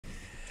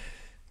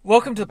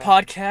Welcome to the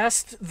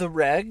podcast, The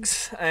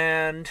Regs,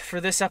 and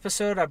for this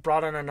episode I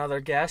brought on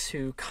another guest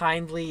who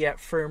kindly yet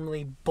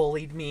firmly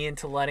bullied me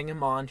into letting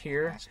him on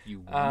here, Asked you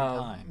one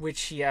time. which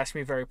he asked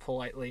me very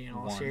politely in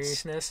all Once.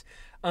 seriousness.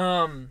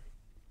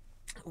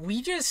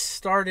 We just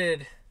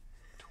started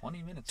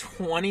 20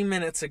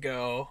 minutes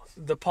ago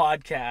the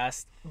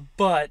podcast,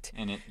 but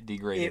and it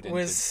degraded it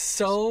was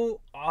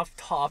so off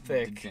into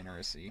topic.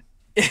 degeneracy.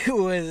 It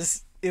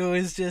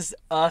was just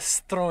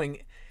us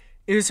throwing.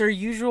 It was our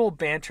usual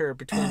banter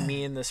between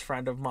me and this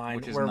friend of mine,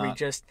 Which is where we not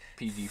just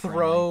PG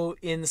throw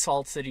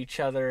insults at each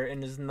other,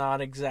 and is not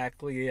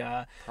exactly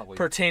Probably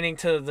pertaining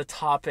to the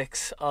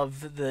topics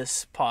of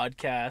this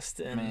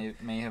podcast. And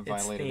may have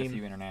its violated theme. a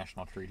few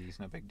international treaties.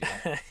 No big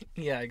deal.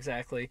 Yeah,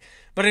 exactly.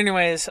 But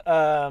anyways,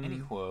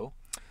 Anyhow,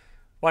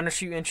 why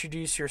don't you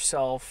introduce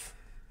yourself?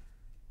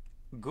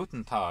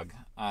 Guten Tag.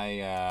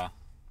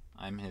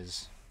 I'm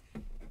his.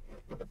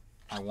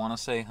 I want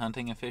to say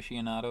hunting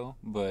aficionado,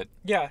 but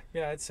Yeah,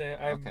 I'd say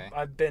Okay.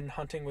 I've been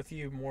hunting with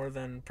you more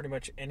than pretty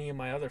much any of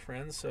my other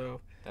friends.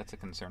 So, that's a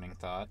concerning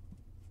thought.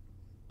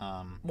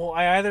 well,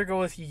 I either go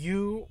with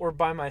you or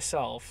by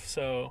myself.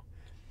 So.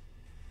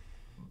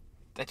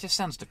 That just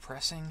sounds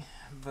depressing,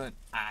 but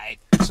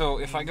So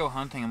if I go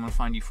hunting, I'm going to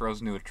find you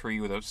frozen to a tree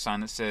with a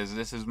sign that says,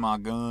 "This is my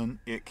gun.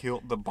 It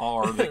killed the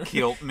bar that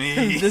killed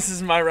me." This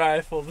is my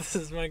rifle. This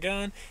is my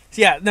gun.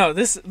 Yeah, no,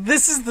 this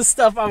is the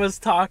stuff I was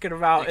talking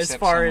about as Except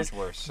far so as much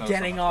worse. So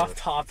getting much off worse.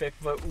 topic,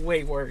 but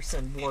way worse,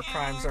 and more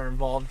crimes are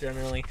involved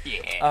generally.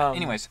 Yeah.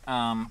 Anyways,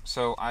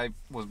 so I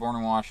was born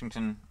in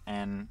Washington,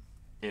 and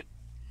it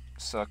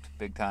sucked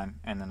big time.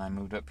 And then I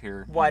moved up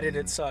here. Why did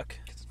it suck?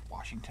 'Cause it's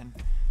Washington.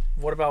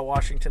 What about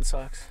Washington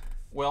sucks?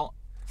 Well,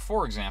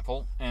 for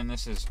example, and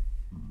this is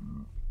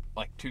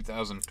like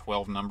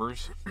 2012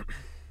 numbers,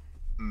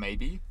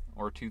 maybe,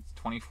 or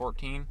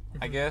 2014,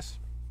 I guess.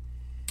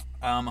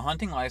 A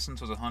hunting license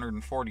was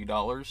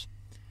 $140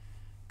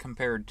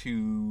 compared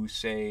to,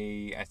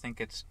 say, I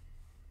think it's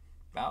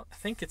about I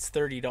think it's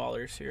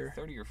 $30 here.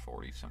 30 or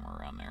 40, somewhere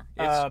around there.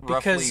 It's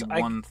Because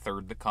roughly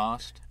one-third the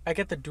cost. I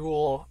get the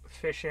dual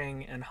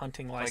fishing and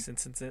hunting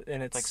license, and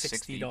it's like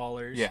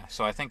 $60. Yeah,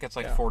 so I think it's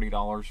like Yeah.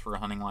 $40 for a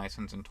hunting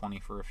license and $20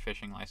 for a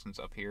fishing license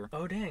up here.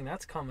 Oh dang,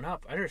 that's coming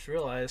up. I just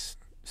realized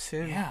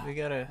soon we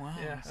gotta. Wow,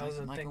 yeah, it's I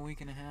wasn't like a thinking. week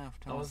and a half.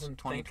 I Till wasn't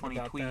 2020 thinking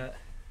about tweet.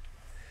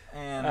 that.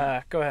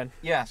 And Go ahead.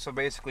 yeah, so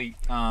basically,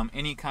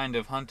 any kind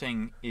of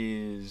hunting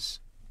is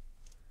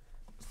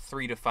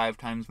 3 to 5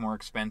 times more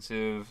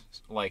expensive.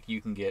 Like, you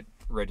can get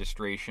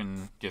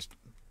registration, just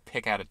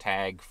pick out a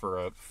tag for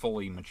a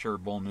fully mature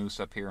bull moose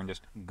up here and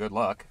just good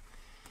luck.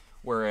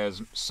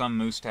 Whereas some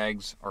moose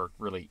tags, or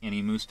really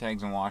any moose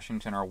tags in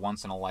Washington, are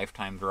once in a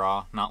lifetime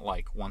draw. Not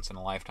like once in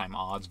a lifetime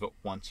odds, but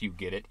once you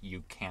get it,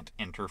 you can't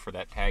enter for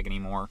that tag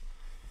anymore.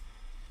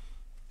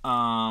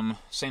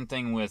 Same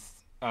thing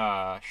with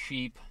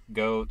sheep,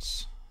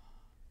 goats.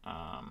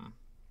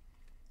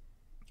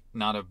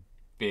 Not a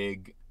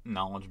big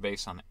knowledge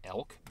base on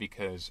elk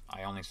because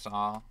I only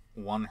saw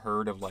one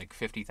herd of like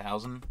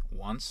 50,000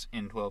 once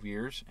in 12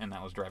 years, and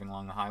that was driving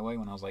along the highway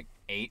when I was like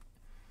 8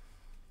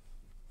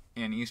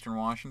 in eastern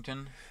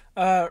Washington.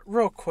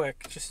 Real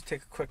quick, just to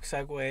take a quick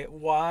segue,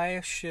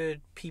 why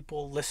should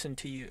people listen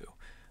to you?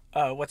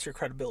 What's your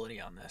credibility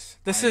on this?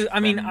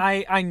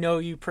 I know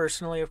you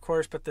personally, of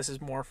course, but this is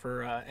more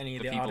for any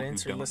of The the people who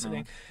audience who are don't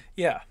listening. know.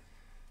 Yeah.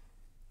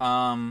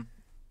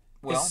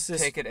 Well, Is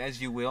this- take it as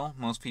you will.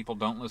 Most people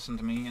don't listen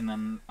to me, and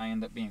then I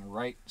end up being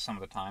right some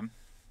of the time.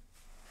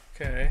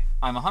 Okay.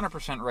 I'm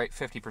 100% right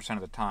 50%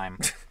 of the time,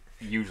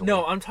 usually.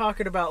 No, I'm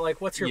talking about like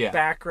what's your Yeah.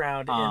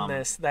 background in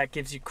this that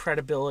gives you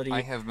credibility.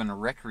 I have been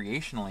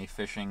recreationally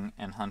fishing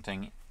and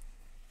hunting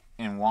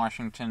in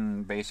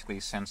Washington basically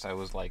since I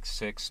was like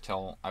 6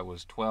 till I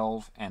was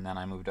 12, and then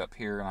I moved up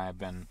here, and I've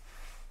been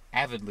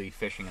avidly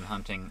fishing and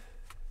hunting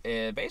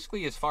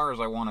basically as far as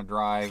I want to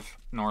drive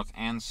north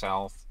and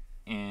south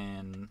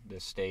in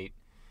this state.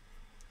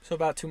 So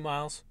about 2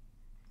 miles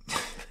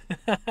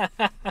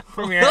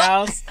from your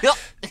house.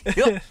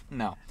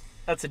 No.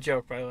 That's a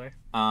joke, by the way.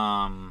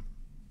 I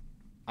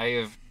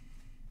have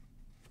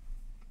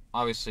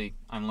obviously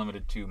I'm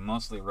limited to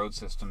mostly road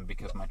system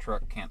because my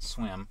truck can't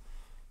swim.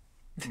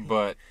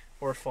 But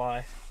Or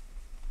fly.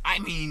 I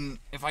mean,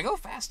 if I go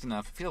fast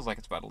enough, it feels like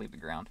it's about to leave the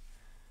ground.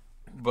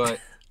 But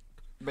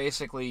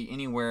basically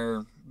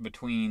anywhere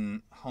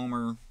between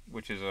Homer,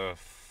 which is a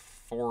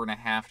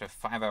 4.5 to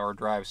 5 hour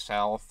drive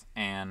south,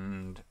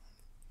 and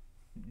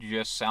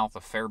just south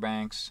of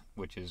Fairbanks,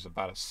 which is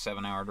about a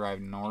 7-hour drive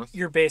north.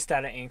 You're based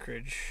out of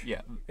Anchorage.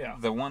 Yeah, Yeah.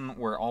 the one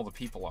where all the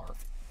people are,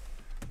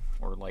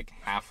 or like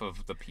half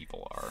of the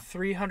people are.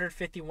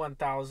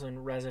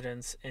 351,000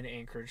 residents in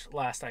Anchorage.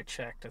 Last I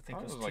checked, I think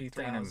it was like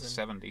 2,000.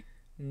 370.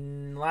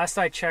 Last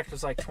I checked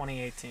was like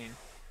 2018.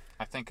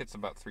 I think it's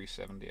about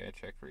 370. I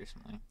checked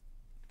recently.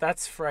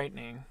 That's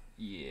frightening.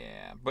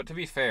 Yeah, but to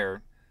be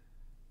fair,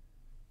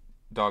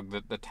 dog,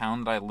 the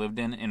town that I lived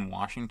in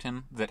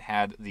Washington, that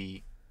had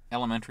the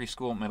elementary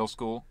school, middle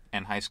school,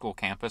 and high school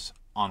campus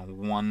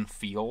on one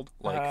field,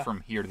 like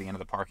from here to the end of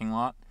the parking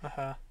lot,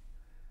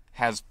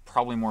 has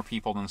probably more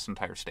people than this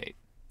entire state.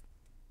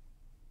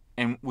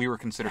 And we were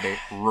considered a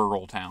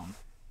rural town.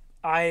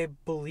 I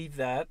believe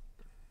that.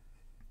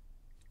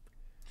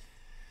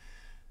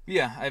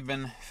 Yeah, I've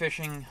been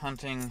fishing,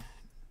 hunting.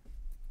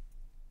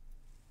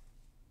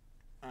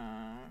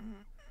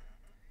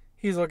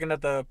 He's looking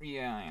at the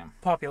Yeah, I am.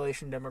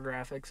 population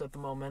demographics at the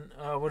moment.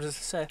 What does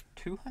it say?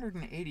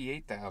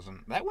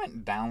 288,000. That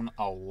went down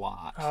a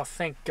lot. Oh,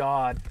 thank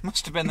God.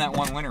 Must have been that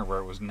one winter where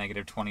it was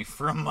 -20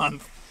 for a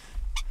month.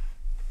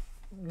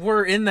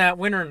 We're in that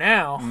winter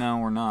now. No,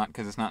 we're not,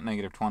 because it's not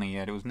 -20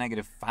 yet. It was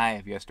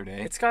 -5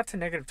 yesterday. It's got to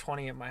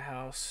 -20 at my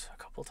house a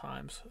couple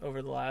times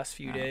over the last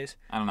few days.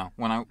 I don't know.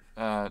 When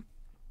I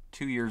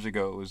 2 years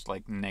ago, it was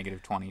like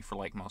 -20 for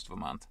like most of a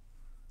month.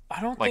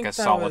 I don't Like think a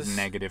that solid was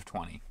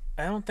 -20.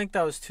 I don't think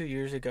that was 2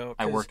 years ago.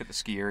 I worked at the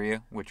ski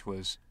area, which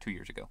was 2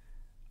 years ago.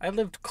 I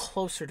lived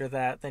closer to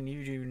that than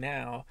you do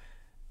now.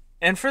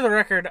 And for the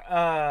record,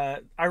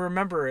 I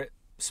remember it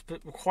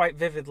quite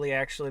vividly,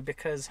 actually,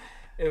 because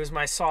it was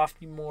my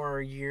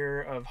sophomore year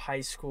of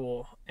high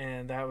school,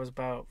 and that was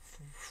about...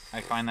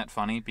 I find that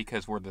funny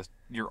because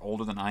you're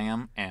older than I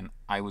am, and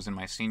I was in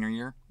my senior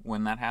year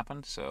when that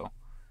happened, so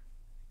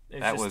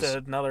that just was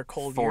another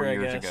cold 4 year, I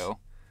years guess. ago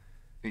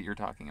that you're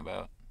talking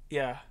about.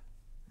 Yeah.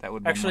 That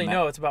would Actually,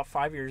 no, it's about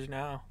 5 years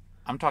now.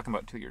 I'm talking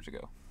about 2 years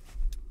ago.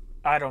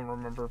 I don't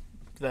remember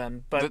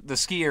then, but The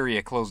ski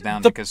area closed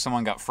down because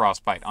someone got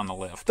frostbite on the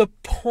lift. the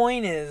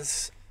point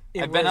is,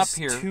 I've been up was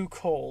here. too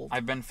cold.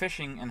 I've been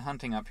fishing and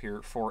hunting up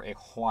here for a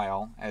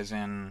while, as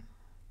in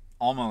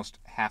almost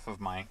half of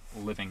my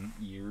living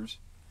years.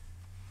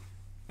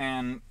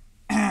 And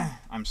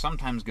I'm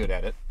sometimes good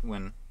at it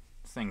when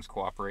things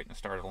cooperate in the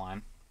stars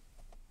align.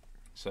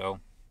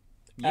 So,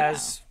 yeah.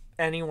 As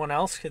anyone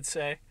else could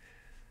say.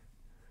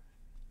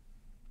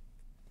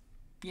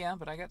 Yeah,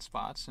 but I got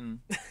spots and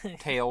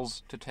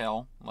tales to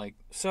tell. Like,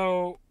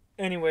 So,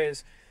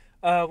 anyways,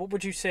 what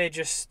would you say,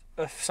 just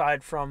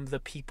aside from the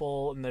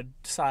people and the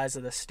size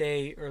of the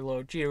state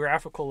or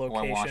geographical why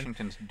location?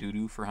 Washington's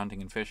doo-doo for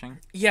hunting and fishing?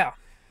 Yeah.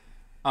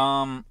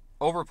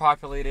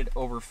 Overpopulated,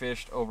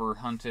 overfished,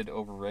 overhunted,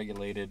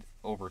 overregulated,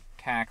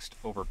 overtaxed,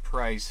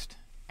 overpriced,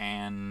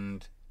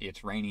 and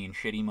it's rainy and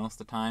shitty most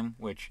of the time,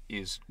 which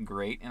is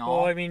great and all.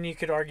 Well, I mean, you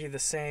could argue the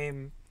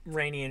same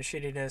rainy and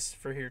shittiness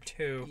for here,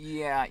 too.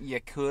 Yeah, you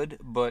could,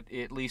 but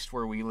at least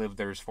where we live,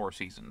 there's 4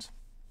 seasons.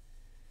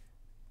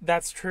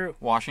 That's true.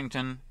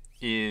 Washington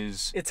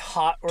is It's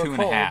hot or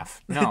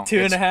 2.5. cold. No,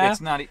 2.5?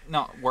 It's not.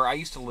 No, where I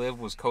used to live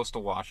was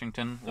coastal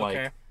Washington, like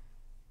Okay.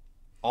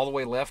 all the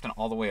way left and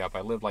all the way up.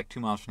 I lived like 2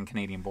 miles from the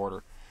Canadian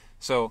border.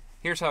 So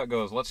here's how it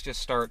goes. Let's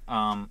just start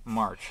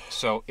March.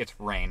 So it's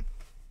rain,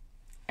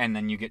 and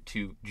then you get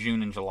to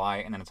June and July,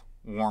 and then it's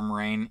warm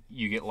rain.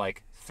 You get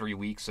like 3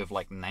 weeks of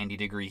like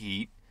 90-degree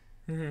heat.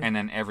 Mm-hmm. And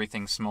then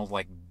everything smelled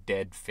like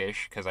dead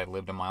fish because I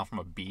lived a mile from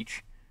a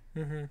beach,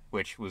 Mm-hmm.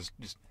 which was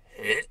just...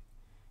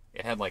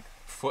 It had like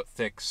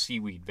foot-thick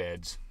seaweed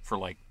beds for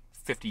like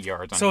 50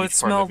 yards on So each it part of the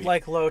smelled beach.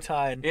 like low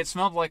tide. It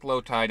smelled like low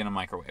tide in a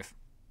microwave.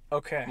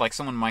 Okay. Like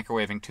someone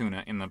microwaving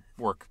tuna in the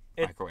work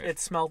microwave. It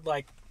smelled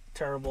like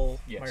terrible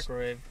Yes.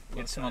 microwave.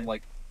 low It smelled tide.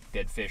 like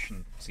dead fish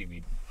and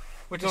seaweed.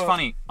 Which is So-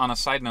 funny, on a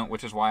side note,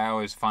 which is why I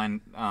always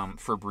find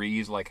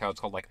Febreze, like how it's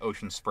called like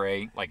ocean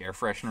spray, like air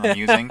freshener I'm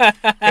using.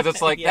 Because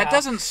it's like, Yeah. that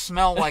doesn't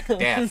smell like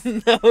death,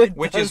 No, it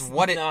which is does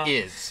what not. it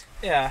is.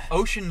 Yeah.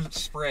 Ocean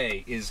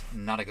spray is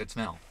not a good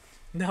smell.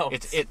 No.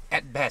 It's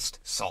at best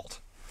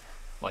salt.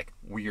 Like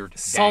weird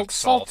salt, dank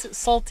salt.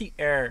 salty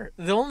air.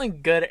 The only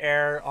good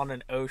air on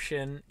an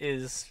ocean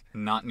is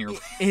Not near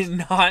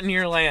not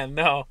near land.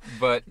 No.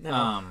 But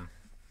No.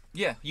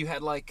 yeah, you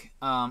had like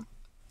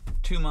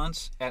 2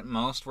 months at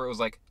most where it was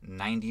like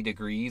 90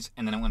 degrees,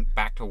 and then it went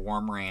back to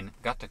warm rain,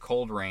 got to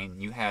cold rain.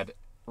 You had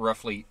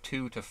roughly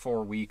 2 to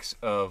 4 weeks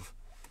of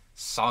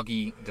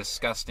soggy,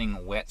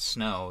 disgusting, wet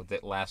snow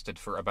that lasted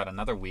for about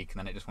another week, and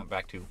then it just went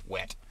back to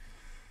wet.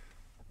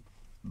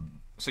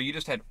 So you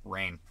just had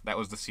rain. That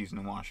was the season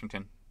in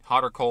Washington.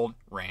 Hot or cold,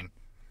 rain.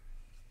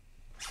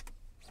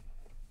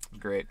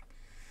 Great.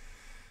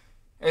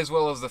 As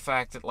well as the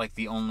fact that like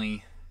the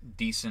only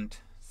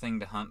decent thing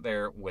to hunt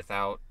there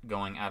without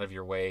going out of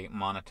your way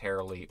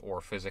monetarily or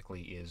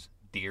physically is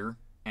deer,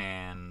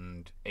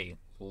 and a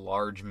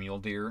large mule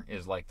deer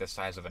is like the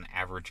size of an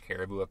average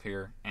caribou up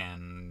here,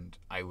 and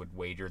I would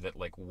wager that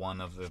like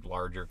one of the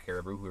larger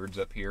caribou herds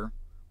up here,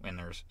 and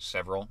there's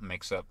several,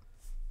 makes up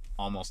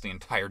almost the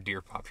entire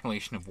deer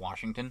population of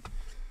Washington.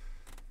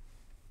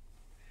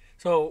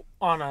 So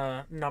on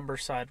a number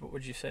side, what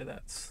would you say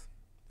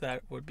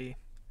that would be?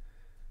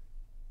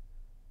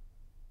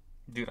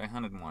 Dude, I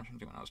hunted in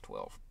Washington when I was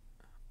 12.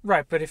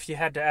 Right, but if you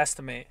had to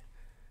estimate,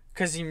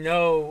 because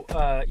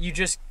you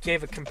just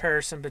gave a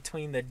comparison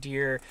between the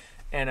deer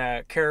and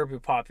a caribou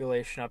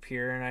population up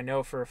here, and I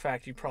know for a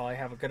fact you probably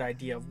have a good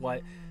idea of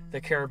what the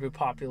caribou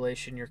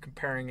population you're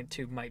comparing it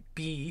to might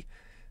be.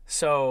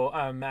 So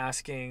I'm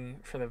asking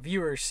for the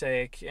viewer's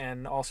sake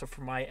and also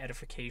for my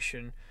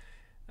edification.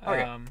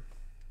 Okay.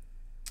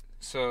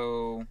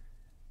 So,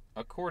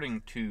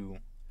 according to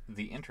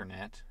the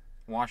internet,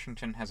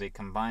 Washington has a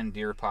combined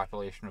deer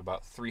population of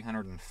about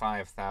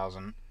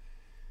 305,000.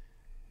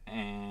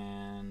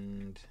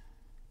 And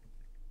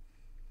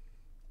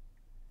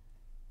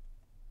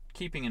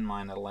keeping in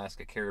mind that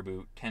Alaska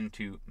caribou tend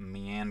to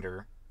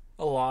meander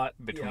a lot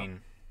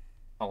between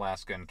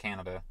Alaska and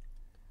Canada,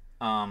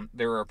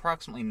 there are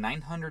approximately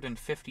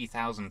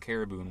 950,000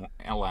 caribou in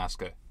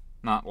Alaska.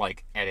 Not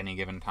like at any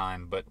given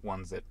time, but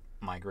ones that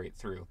migrate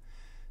through.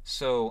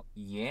 So,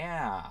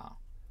 yeah.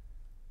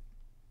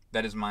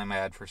 That is my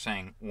bad for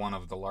saying one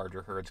of the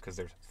larger herds, because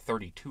there's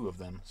 32 of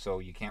them, so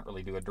you can't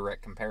really do a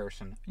direct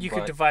comparison. You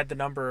could divide the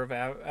number of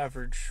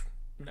average...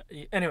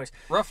 Anyways.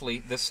 Roughly,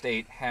 this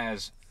state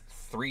has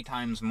 3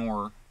 times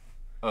more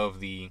of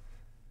the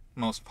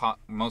most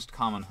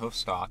common hoof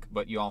stock,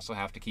 but you also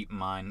have to keep in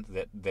mind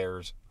that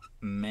there's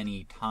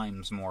many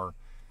times more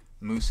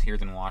moose here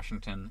than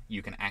Washington.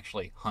 You can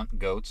actually hunt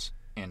goats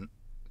in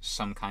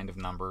some kind of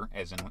number,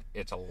 as in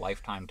it's a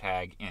lifetime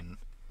tag in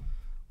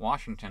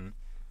Washington.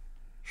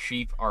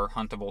 Sheep are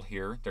huntable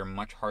here. They're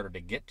much harder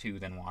to get to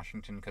than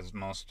Washington, because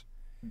most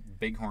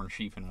bighorn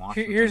sheep in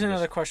Washington... Here's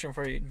another question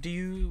for you. Do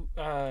you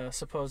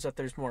suppose that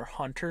there's more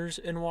hunters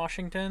in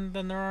Washington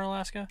than there are in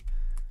Alaska?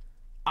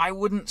 I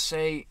wouldn't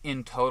say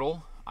in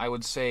total. I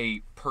would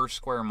say per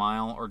square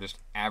mile, or just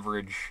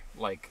average,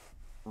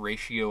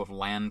 ratio of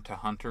land to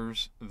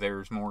hunters,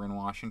 there's more in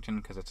Washington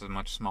because it's a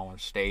much smaller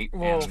state.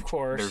 Well, and of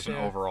course, there's an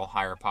overall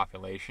higher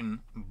population,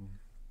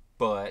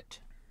 but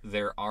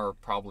there are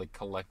probably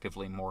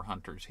collectively more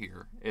hunters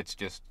here. It's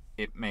just,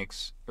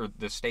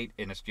 the state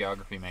in its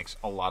geography makes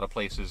a lot of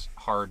places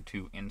hard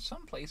to, in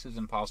some places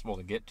impossible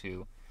to get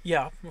to.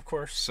 Yeah, of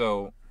course.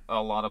 So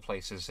a lot of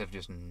places have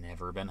just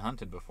never been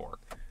hunted before.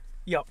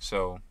 Yep.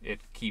 So it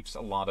keeps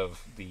a lot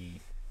of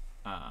the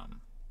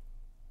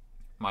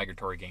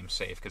migratory game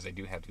safe, because they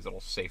do have these little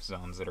safe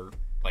zones that are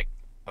like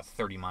a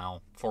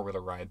 30-mile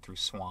four-wheeler ride through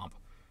swamp,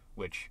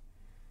 which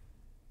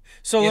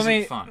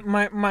isn't fun.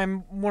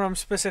 What I'm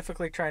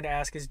specifically trying to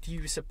ask is, do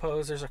you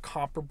suppose there's a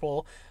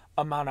comparable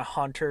amount of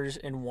hunters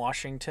in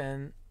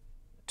Washington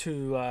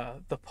to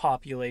the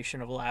population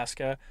of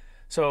Alaska?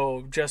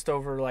 So just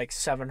over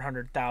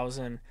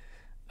 700,000.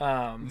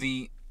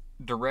 The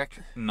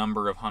direct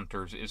number of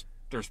hunters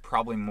there's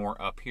probably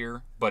more up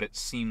here, but it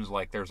seems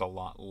like there's a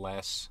lot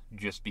less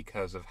just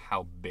because of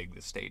how big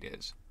the state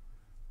is.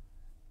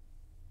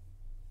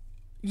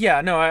 Yeah,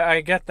 no,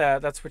 I get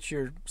that. That's what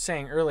you're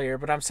saying earlier,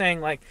 but I'm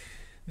saying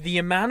the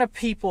amount of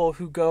people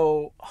who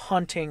go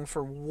hunting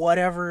for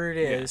whatever it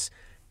is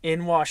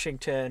in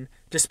Washington,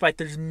 despite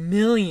there's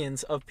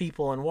millions of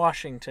people in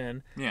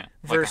Washington. Yeah,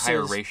 versus a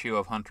higher ratio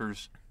of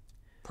hunters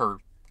per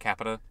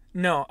capita.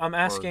 No, I'm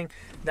asking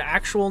the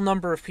actual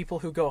number of people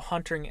who go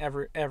hunting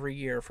every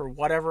year for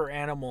whatever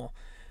animal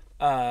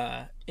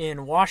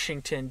in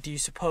Washington, do you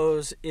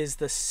suppose is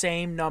the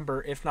same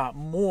number, if not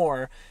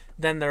more,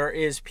 than there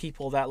is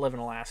people that live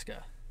in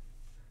Alaska?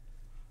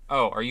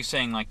 Oh, are you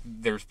saying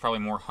there's probably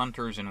more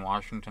hunters in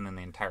Washington than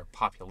the entire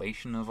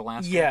population of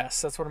Alaska?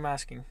 Yes, that's what I'm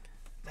asking.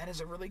 That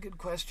is a really good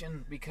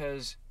question,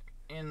 because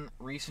in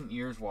recent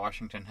years,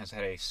 Washington has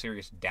had a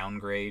serious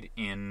downgrade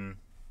in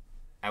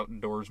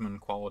outdoorsman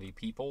quality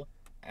people,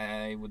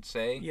 I would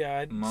say. Yeah,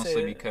 I'd mostly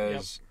say,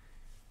 because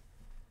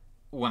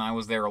when I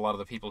was there, a lot of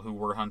the people who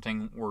were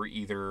hunting were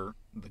either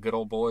the good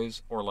old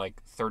boys or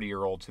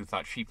 30-year-olds who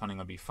thought sheep hunting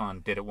would be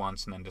fun, did it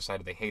once, and then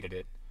decided they hated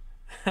it.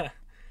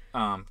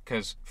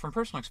 Because from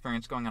personal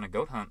experience, going on a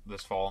goat hunt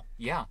this fall,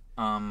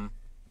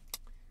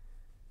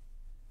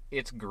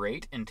 it's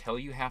great until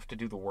you have to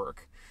do the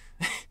work.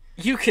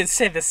 You could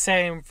say the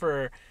same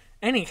for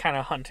any kind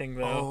of hunting,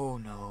 though. Oh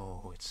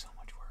no, it's so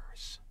much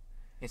worse.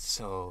 It's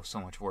so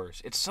much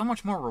worse. It's so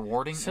much more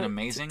rewarding and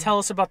amazing. Tell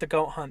us about the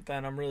goat hunt,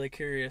 then. I'm really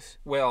curious.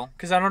 Well,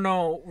 because I don't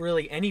know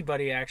really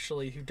anybody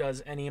actually who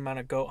does any amount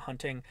of goat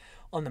hunting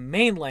on the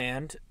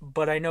mainland,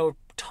 but I know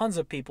tons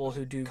of people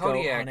who do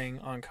goat hunting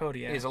on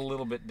Kodiak. Is a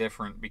little bit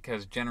different,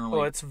 because generally...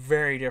 Oh, it's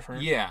very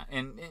different. Yeah,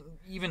 and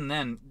even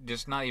then,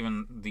 just not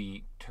even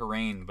the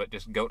terrain, but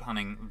just goat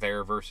hunting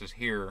there versus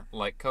here.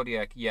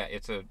 Kodiak,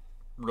 it's a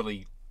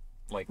really...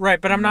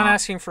 right, but I'm not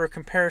asking for a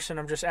comparison.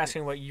 I'm just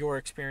asking what your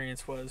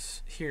experience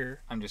was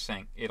here. I'm just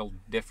saying it'll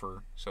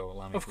differ, so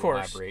allow me to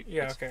elaborate.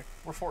 Yeah, okay.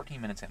 We're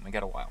 14 minutes in. We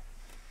got a while.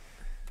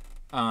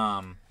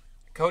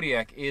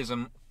 Kodiak is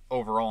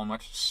overall a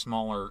much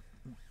smaller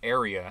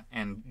area,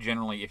 and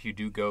generally if you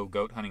do go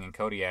goat hunting in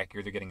Kodiak,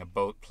 you're either getting a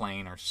boat,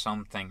 plane, or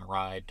something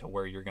ride to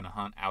where you're going to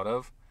hunt out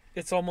of.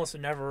 It's almost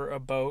never a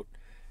boat.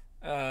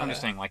 I'm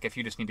just saying, if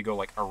you just need to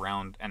go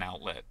around an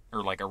outlet, or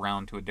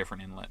around to a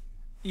different inlet.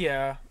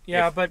 Yeah,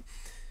 but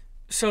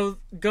so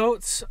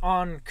goats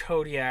on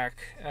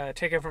Kodiak,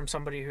 take it from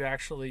somebody who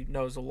actually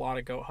knows a lot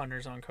of goat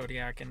hunters on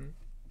Kodiak and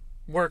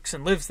works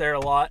and lives there a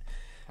lot.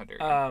 How dare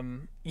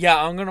you?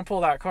 Yeah, I'm gonna pull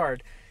that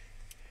card.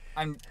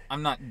 I'm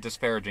not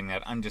disparaging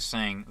that. I'm just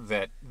saying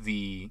that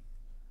the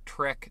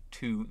trek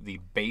to the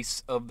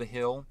base of the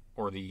hill,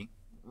 or the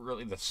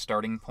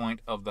starting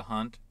point of the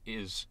hunt,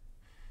 is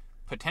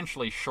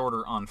potentially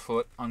shorter on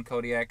foot on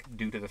Kodiak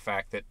due to the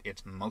fact that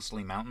it's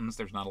mostly mountains.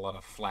 There's not a lot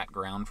of flat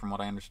ground from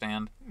what I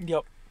understand.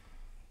 Yep.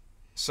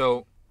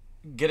 So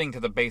getting to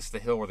the base of the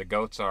hill where the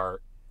goats are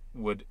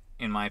would,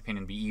 in my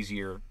opinion, be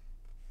easier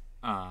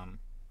on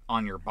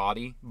your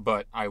body,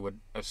 but I would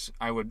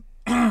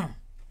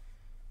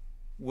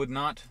would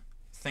not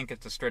think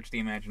it's a stretch of the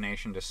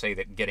imagination to say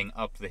that getting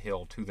up the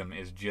hill to them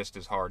is just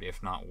as hard,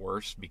 if not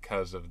worse,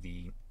 because of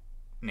the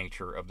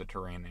nature of the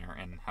terrain there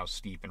and how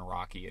steep and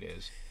rocky it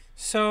is.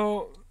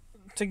 So,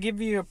 to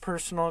give you a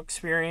personal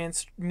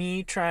experience,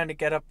 me trying to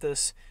get up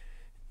this,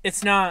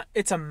 it's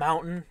a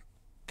mountain,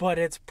 but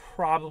it's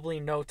probably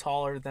no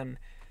taller than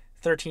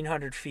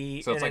 1,300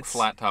 feet. So it's like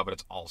flat top, but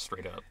it's all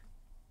straight up.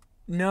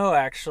 No,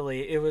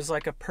 actually, it was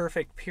like a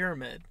perfect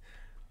pyramid.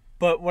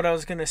 But what I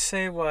was going to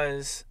say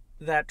was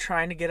that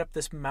trying to get up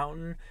this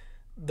mountain,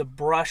 the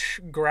brush,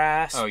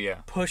 grass,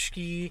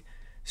 pushki,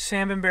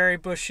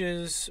 salmonberry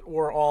bushes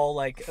were all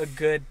like a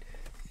good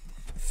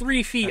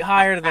 3 feet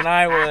higher than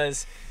I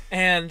was.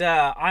 And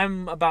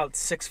I'm about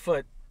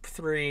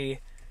 6'3".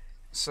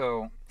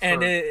 So...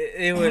 And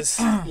it was,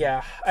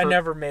 I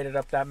never made it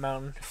up that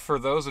mountain. For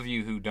those of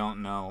you who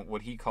don't know,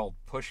 what he called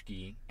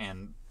pushki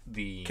and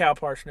the... Cow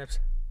parsnips.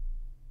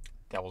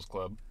 Devil's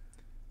Club.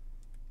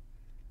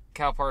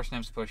 Cow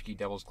parsnips, pushki,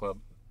 Devil's Club.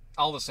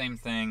 All the same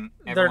thing.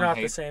 They're not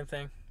the same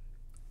thing.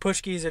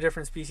 Pushki is a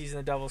different species than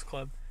the Devil's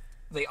Club.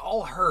 They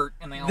all hurt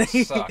and they all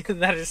suck.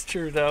 That is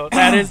true, though.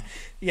 That is,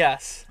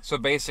 yes. So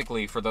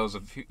basically, for those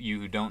of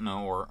you who don't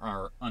know or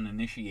are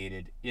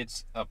uninitiated,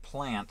 it's a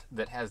plant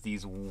that has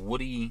these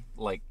woody,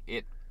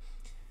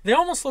 They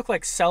almost look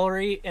like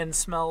celery and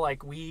smell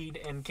like weed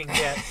and can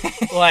get,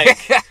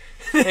 like...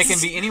 It can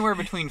be anywhere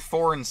between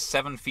 4 and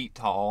 7 feet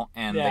tall,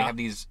 and they have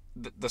these...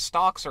 The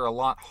stalks are a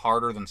lot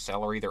harder than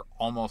celery. They're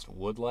almost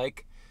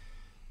wood-like.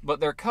 But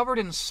they're covered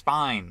in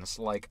spines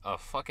like a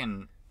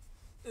fucking...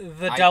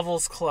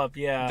 Devil's Club,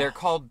 yeah. They're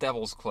called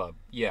Devil's Club,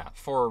 yeah,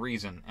 for a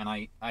reason. And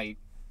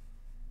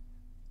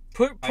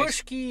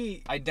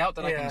Pushki... I doubt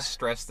that I can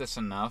stress this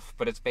enough,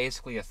 but it's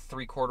basically a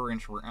 3/4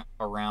 inch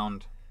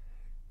around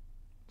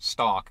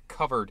stalk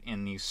covered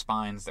in these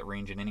spines that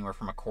range in anywhere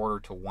from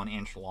 1/4 to 1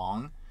 inch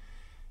long.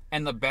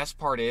 And the best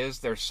part is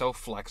they're so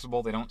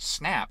flexible they don't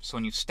snap. So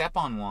when you step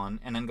on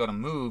one and then go to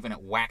move and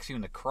it whacks you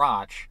in the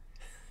crotch,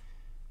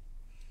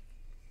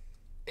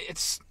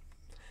 it's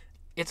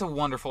a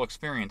wonderful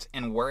experience.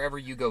 And wherever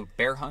you go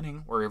bear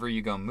hunting, wherever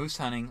you go moose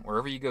hunting,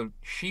 wherever you go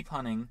sheep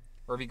hunting,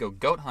 wherever you go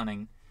goat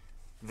hunting,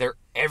 they're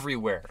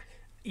everywhere.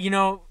 You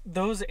know,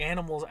 those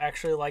animals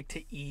actually like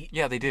to eat.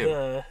 Yeah, they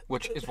do.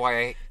 Which is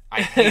why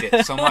I hate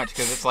it so much,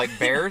 because it's like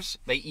bears,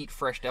 they eat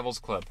fresh Devil's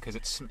Club because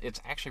it's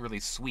actually really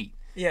sweet.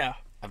 Yeah.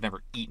 I've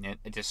never eaten it.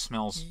 It just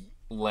smells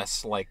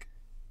less like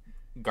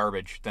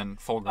garbage than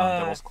full-grown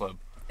Devil's Club.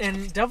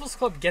 And Devil's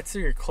Club gets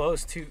through your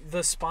clothes too.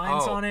 The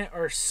spines on it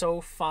are so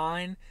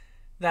fine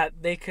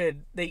that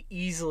they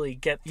easily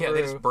get through. Yeah,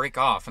 they just break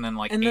off, and then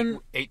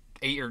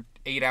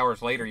 8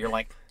 hours later, you're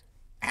like,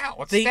 ow,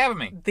 what's stabbing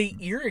me? They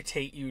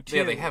irritate you too.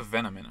 Yeah, they have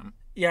venom in them.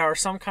 Yeah, or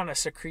some kind of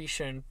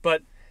secretion,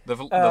 but... The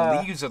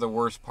leaves are the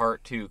worst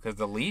part, too, because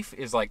the leaf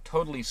is, like,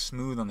 totally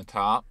smooth on the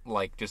top,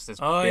 like just this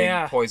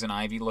big poison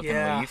ivy-looking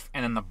leaf,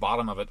 and then the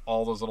bottom of it,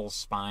 all those little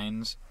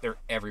spines, they're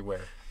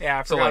everywhere. Yeah,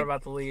 I forgot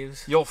about the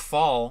leaves. You'll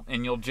fall,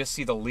 and you'll just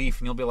see the leaf,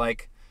 and you'll be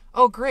like,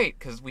 oh, great,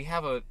 because we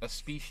have a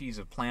species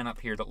of plant up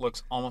here that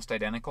looks almost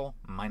identical,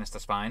 minus the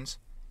spines.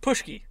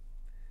 Pushki.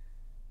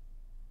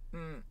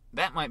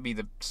 That might be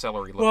the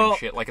celery-looking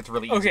shit, like it's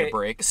really easy to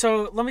break.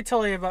 So let me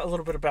tell you a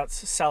little bit about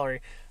celery.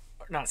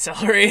 Not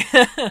celery.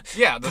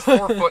 Yeah, the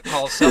 4-foot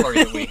tall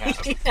celery that we have.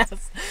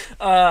 Yes.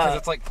 Because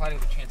it's like quite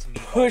a chance of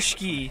me.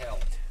 Pushki.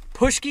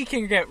 Pushki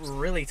can get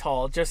really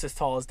tall, just as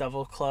tall as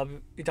Devil's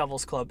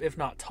Club, if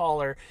not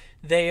taller.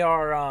 They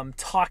are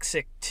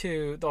toxic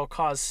too. They'll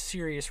cause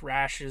serious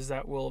rashes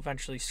that will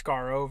eventually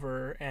scar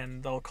over,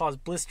 and they'll cause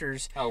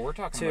blisters. Oh, we're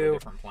talking about a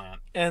different plant.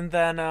 And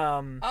then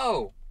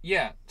oh,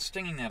 yeah,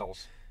 stinging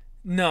nettles.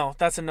 No,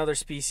 that's another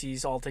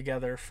species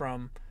altogether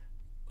from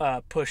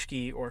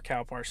pushki or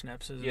cow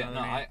parsnips.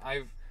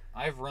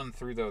 I've run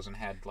through those and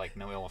had like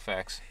no ill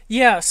effects.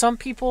 Yeah, some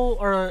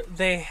people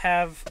they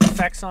have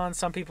effects on,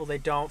 some people they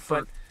don't.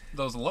 For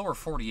those lower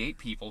 48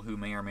 people who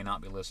may or may not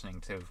be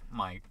listening to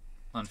my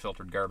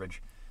unfiltered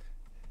garbage,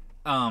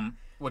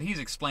 what he's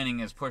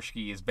explaining as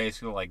pushki is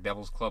basically like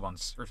Devil's Club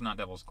or not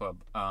Devil's Club.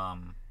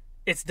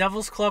 It's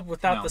Devil's Club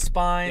without the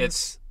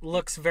spines.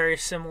 Looks very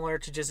similar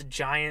to just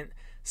giant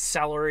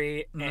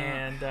celery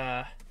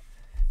and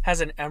has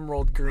an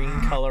emerald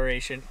green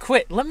coloration.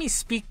 Quit. Let me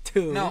speak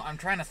to... No, I'm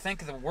trying to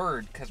think of the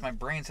word because my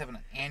brain's having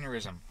an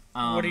aneurysm.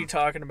 What are you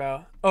talking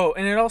about? Oh,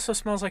 and it also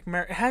smells like...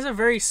 It has a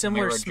very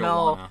similar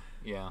smell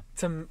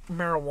to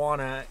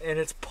marijuana, and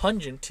it's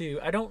pungent, too.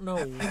 I don't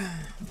know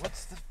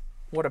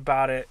what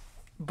about it,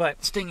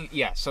 but... Stinging...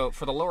 Yeah, so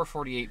for the lower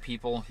 48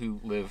 people who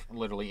live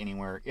literally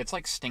anywhere, it's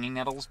like stinging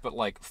nettles, but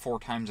like 4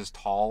 times as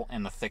tall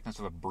and the thickness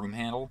of a broom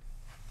handle.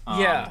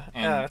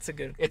 That's a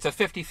good... It's a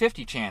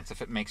 50-50 chance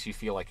if it makes you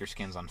feel like your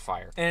skin's on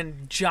fire.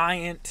 And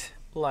giant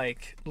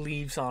like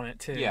leaves on it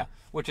too. Yeah,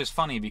 which is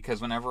funny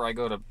because whenever I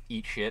go to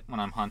eat shit when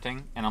I'm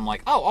hunting, and I'm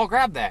like, oh, I'll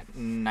grab that.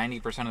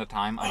 90% of the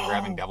time, I'm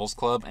grabbing Devil's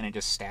Club, and it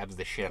just stabs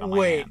the shit on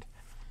my hand.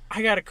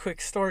 I got a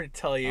quick story to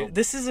tell you.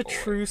 This is a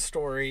true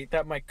story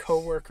that my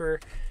coworker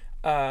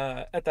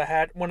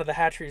at one of the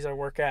hatcheries I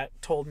work at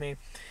told me.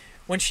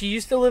 When she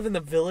used to live in the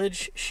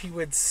village, she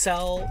would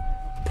sell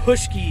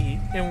pushki,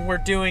 and we're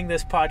doing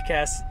this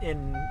podcast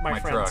in my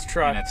friend's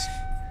truck. And it's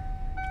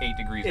 8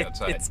 degrees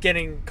outside. It's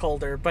getting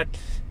colder, but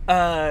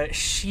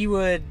she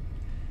would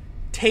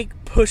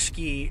take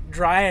pushki,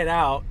 dry it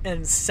out,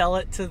 and sell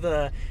it to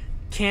the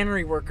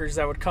cannery workers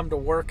that would come to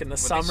work in the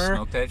summer they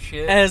smoke that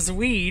shit? as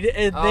weed,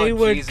 and they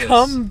would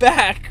come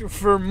back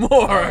for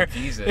more. Oh,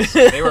 Jesus.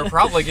 They were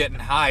probably getting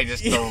high,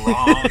 just the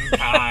wrong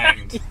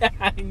kind.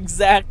 Yeah,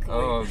 exactly.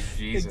 Oh,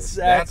 Jesus.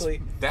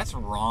 Exactly. That's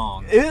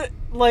wrong.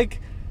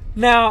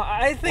 Now,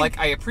 I think... Like,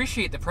 I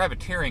appreciate the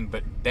privateering,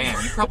 but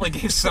damn, you probably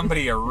gave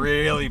somebody a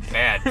really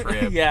bad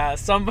trip. Yeah,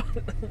 somebody...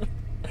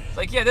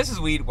 Like, yeah, this is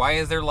weed. Why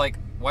is it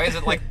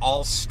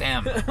all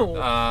stem?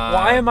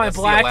 Why am I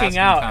blacking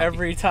out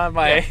every time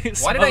I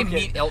smoke Why did I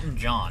meet Elton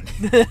John?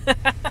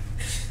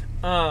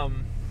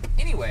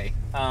 Anyway,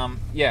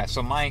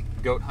 so my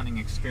goat hunting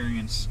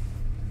experience,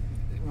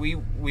 we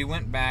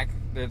went back,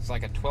 there's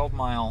like a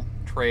 12-mile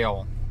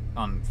trail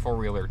on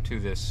four-wheeler to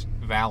this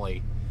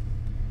valley.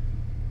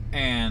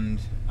 And,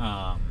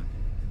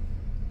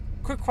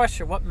 quick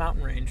question, what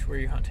mountain range were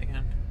you hunting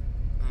in?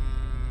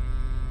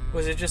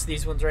 Was it just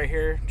these ones right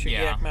here?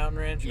 Chugiak Mountain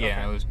Range? Yeah,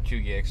 okay. It was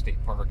Chugiak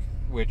State Park,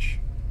 which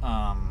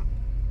has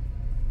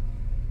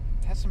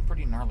some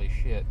pretty gnarly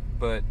shit.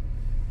 But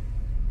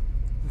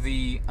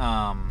the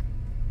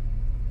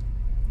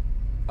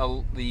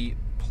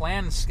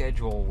planned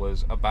schedule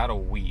was about a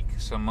week.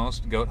 So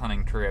most goat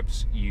hunting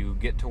trips, you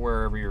get to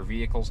wherever your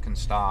vehicles can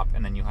stop,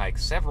 and then you hike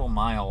several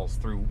miles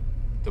through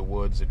the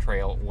woods, a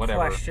trail,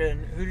 whatever.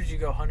 Question, who did you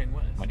go hunting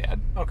with? My dad.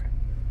 Okay.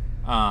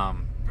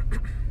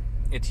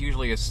 It's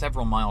usually a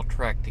several mile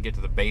trek to get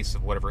to the base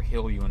of whatever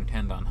hill you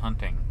intend on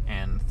hunting,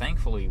 and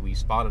thankfully we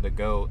spotted a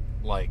goat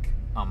like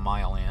a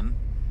mile in,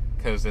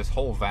 because this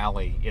whole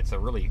valley, it's a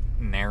really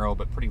narrow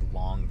but pretty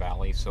long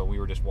valley, so we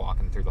were just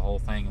walking through the whole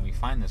thing, and we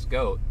find this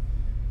goat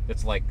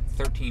that's like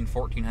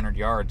 1,400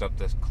 yards up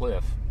this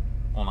cliff.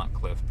 Well, not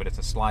cliff, but it's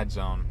a slide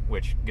zone,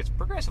 which gets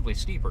progressively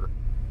steeper.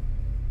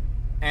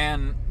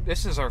 And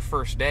this is our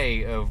first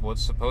day of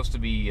what's supposed to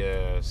be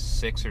a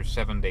 6 or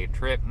 7 day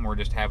trip, and we're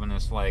just having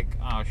this like,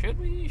 oh, should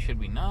we? Should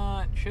we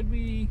not? Should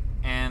we?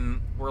 And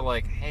we're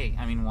like, hey,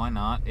 I mean, why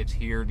not? It's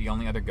here. The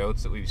only other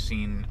goats that we've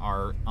seen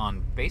are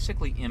on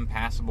basically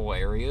impassable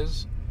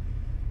areas.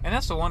 And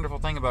that's the wonderful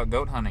thing about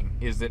goat hunting,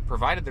 is that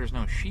provided there's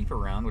no sheep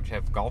around, which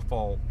have golf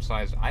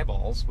ball-sized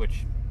eyeballs,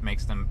 which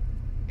makes them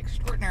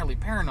extraordinarily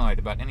paranoid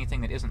about anything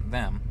that isn't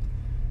them,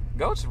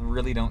 goats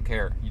really don't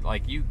care.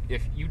 Like,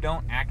 if you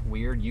don't act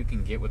weird, you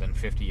can get within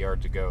 50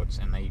 yards of goats,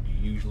 and they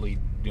usually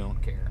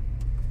don't care.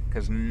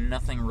 Because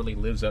nothing really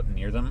lives up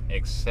near them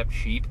except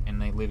sheep,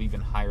 and they live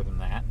even higher than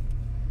that.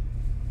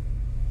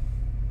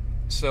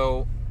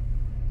 So,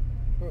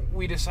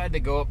 we decided to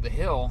go up the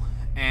hill,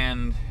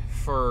 and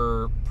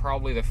for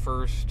probably the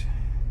first...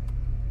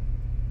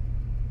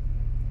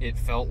 It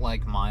felt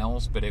like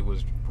miles, but it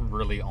was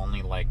really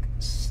only like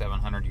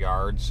 700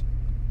 yards.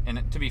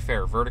 And to be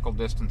fair, vertical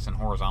distance and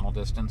horizontal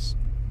distance,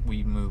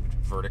 we moved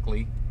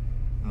vertically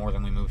more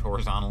than we moved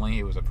horizontally.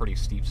 It was a pretty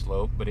steep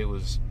slope, but it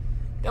was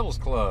Devil's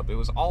Club. It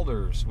was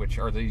alders, which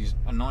are these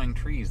annoying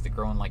trees that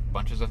grow in like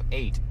bunches of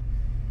 8.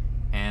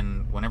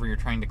 And whenever you're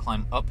trying to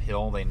climb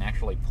uphill, they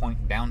naturally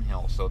point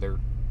downhill, so they're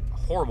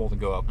horrible to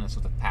go up, and it's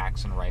with the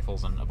packs and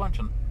rifles and a bunch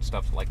of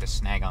stuff to like to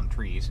snag on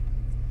trees.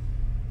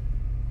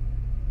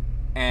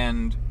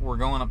 And we're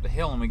going up the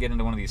hill, and we get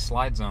into one of these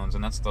slide zones,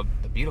 and that's the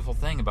beautiful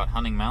thing about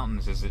hunting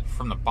mountains, is that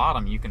from the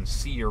bottom you can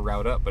see your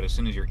route up, but as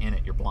soon as you're in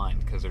it, you're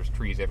blind, because there's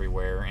trees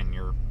everywhere, and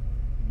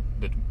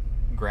the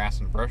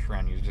grass and brush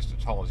around you is just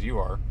as tall as you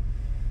are.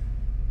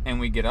 And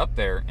we get up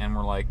there, and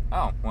we're like,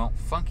 oh, well,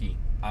 funky,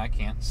 I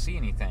can't see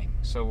anything.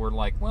 So we're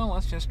like, well,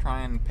 let's just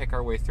try and pick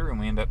our way through, and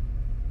we end up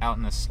out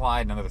in this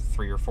slide another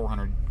 300 or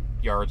 400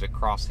 yards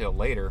across hill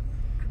later,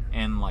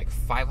 and like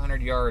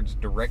 500 yards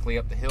directly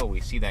up the hill, we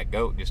see that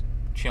goat just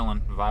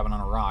chilling, vibing on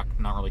a rock,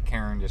 not really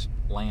caring, just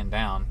laying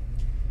down.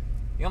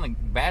 The only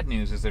bad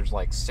news is there's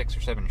like 6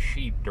 or 7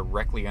 sheep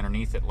directly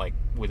underneath it, like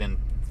within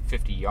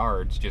 50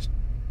 yards, just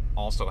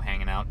also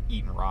hanging out,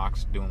 eating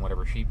rocks, doing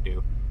whatever sheep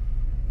do.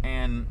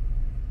 And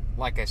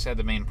like I said,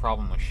 the main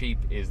problem with sheep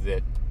is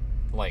that,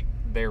 like,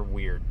 they're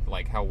weird.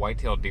 Like how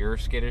white-tailed deer are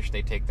skittish,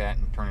 they take that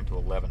and turn it to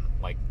 11.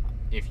 Like,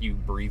 if you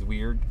breathe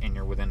weird and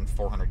you're within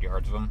 400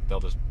 yards of them, they'll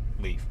just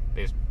leave.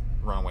 They just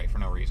run away for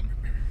no reason,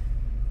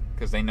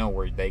 because they know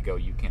where they go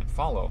you can't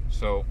follow.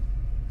 So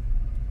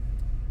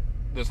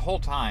this whole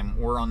time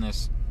we're on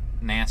this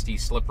nasty,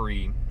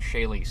 slippery,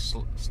 shaly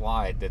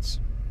slide that's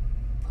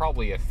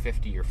probably a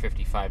 50 or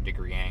 55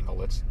 degree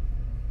angle. It's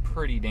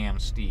pretty damn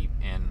steep,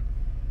 and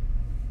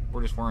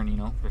we're just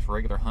wearing, just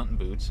regular hunting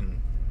boots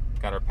and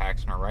got our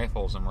packs and our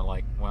rifles, and we're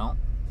like, well,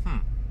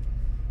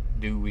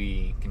 do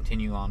we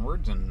continue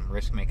onwards and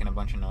risk making a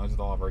bunch of noise with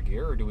all of our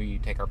gear, or do we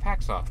take our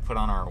packs off, put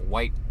on our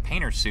white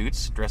painter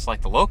suits, dress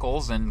like the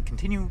locals, and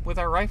continue with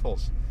our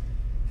rifles?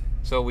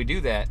 So we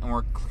do that, and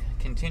we're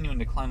continuing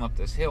to climb up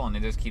this hill, and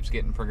it just keeps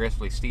getting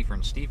progressively steeper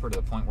and steeper to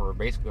the point where we're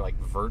basically like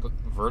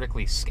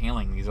vertically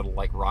scaling these little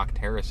like rock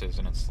terraces,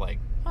 and it's like,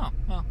 oh,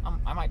 well,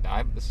 I might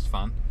die, but this is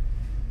fun.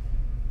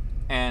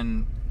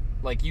 And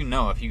like, you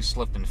know, if you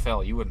slipped and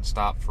fell, you wouldn't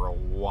stop for a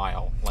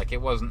while. Like,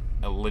 it wasn't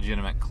a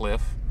legitimate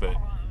cliff, but...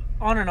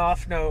 On and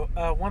off note,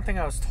 one thing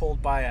I was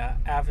told by an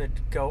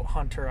avid goat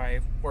hunter I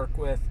work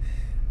with,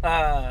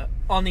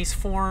 on these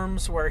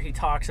forums where he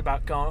talks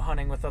about goat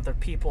hunting with other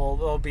people,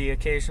 there'll be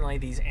occasionally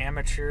these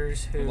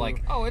amateurs who...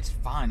 Like, oh, it's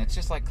fine. It's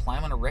just like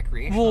climbing a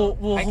recreational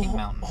hiking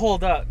mountain.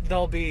 Hold up.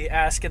 They'll be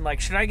asking,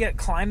 like, should I get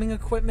climbing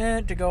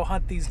equipment to go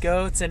hunt these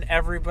goats? And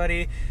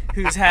everybody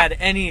who's had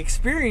any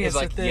experience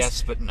with this...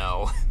 yes, but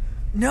no.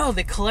 No,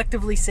 they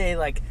collectively say,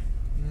 like,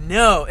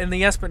 no. And the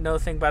yes but no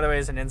thing, by the way,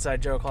 is an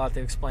inside joke. I'll have to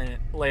explain it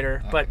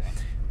later. Okay.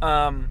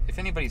 But if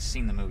anybody's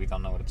seen the movie, they'll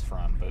know what it's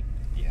from, but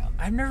yeah.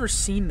 I've never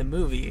seen the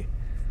movie.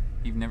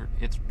 You've never...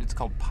 It's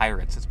called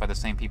Pirates. It's by the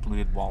same people who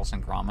did Wallace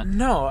and Gromit.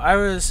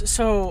 No,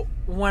 so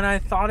when I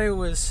thought it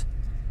was...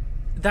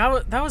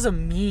 That was a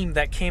meme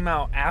that came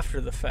out after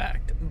the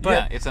fact. But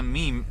yeah, it's a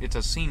meme. It's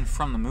a scene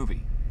from the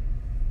movie.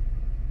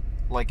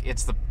 Like,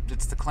 it's the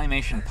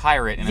claymation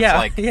pirate, and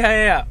yeah, it's like...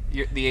 Yeah.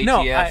 The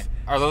ATF,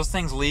 are those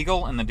things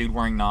legal? And the dude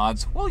wearing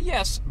nods, well,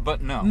 yes,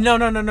 but no.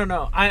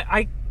 No.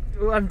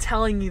 I'm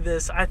telling you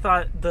this. I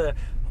thought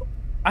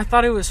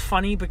it was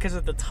funny because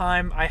at the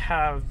time I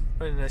have,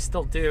 and I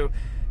still do,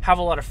 have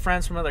a lot of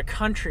friends from other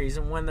countries,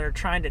 and when they're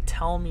trying to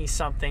tell me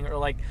something or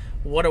like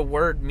what a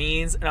word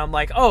means, and I'm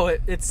like, oh,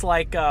 it's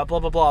like blah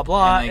blah blah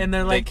blah, and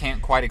they're like, they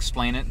can't quite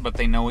explain it, but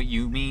they know what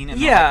you mean. And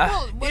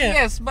yeah, like, well,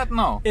 yes, but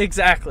no.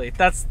 Exactly.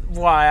 That's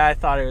why I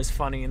thought it was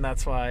funny, and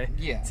that's why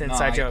it's an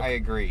inside joke. I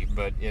agree,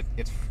 but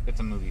it's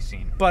a movie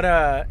scene. But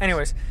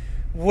anyways,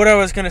 what I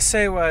was gonna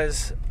say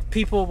was,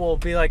 people will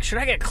be like, should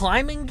I get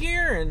climbing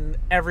gear? And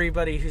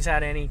everybody who's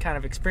had any kind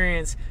of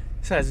experience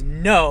says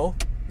no,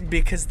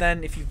 because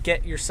then if you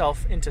get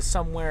yourself into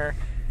somewhere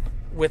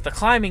with the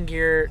climbing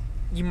gear,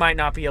 you might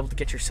not be able to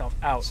get yourself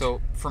out.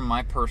 So, from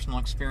my personal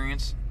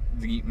experience,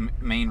 the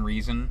main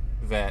reason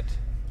that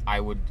I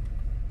would...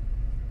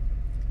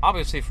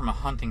 Obviously, from a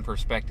hunting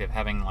perspective,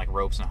 having, like,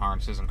 ropes and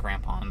harnesses and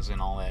crampons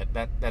and all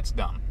that's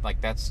dumb.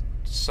 Like, that's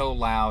so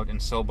loud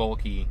and so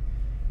bulky.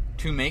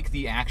 To make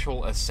the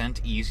actual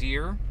ascent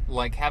easier,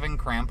 like having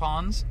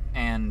crampons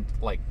and,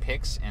 like,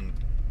 picks and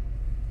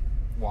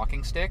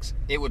walking sticks,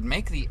 it would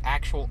make the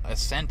actual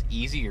ascent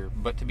easier,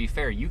 but to be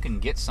fair, you can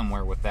get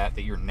somewhere with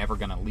that you're never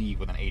going to leave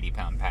with an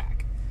 80-pound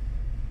pack.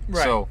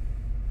 Right. So,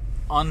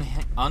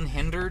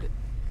 unhindered,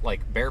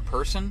 like, bare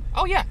person,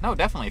 oh yeah, no,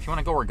 definitely. If you want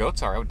to go where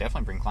goats are, I would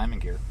definitely bring climbing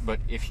gear. But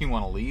if you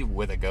want to leave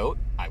with a goat,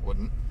 I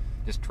wouldn't.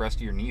 Just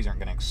trust your knees aren't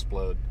going to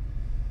explode.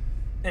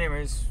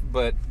 Anyways,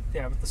 but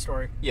yeah, with the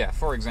story. Yeah,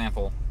 for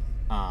example,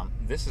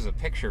 this is a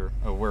picture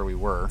of where we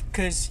were.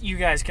 Because you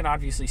guys can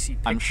obviously see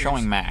pictures. I'm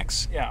showing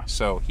Max. Yeah.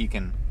 So he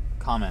can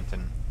comment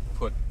and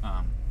put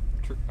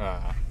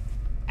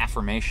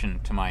affirmation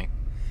to my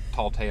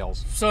tall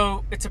tales.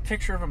 So it's a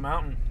picture of a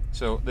mountain.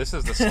 So this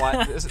is the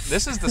slide.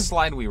 this is the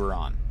slide we were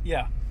on.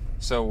 Yeah.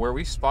 So where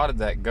we spotted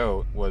that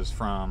goat was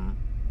from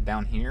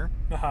down here.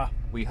 Uh-huh.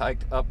 We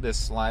hiked up this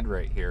slide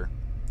right here,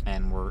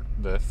 and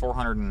the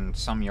 400 and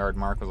some yard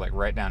mark was like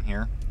right down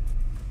here.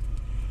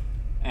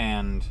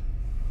 And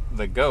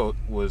the goat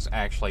was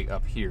actually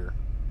up here.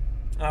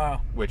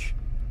 Oh. Which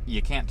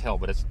you can't tell,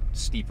 but it's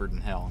steeper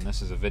than hell. And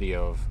this is a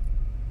video of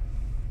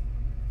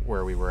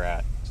where we were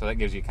at. So that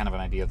gives you kind of an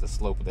idea of the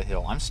slope of the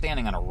hill. I'm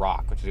standing on a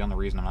rock, which is the only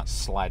reason I'm not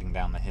sliding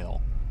down the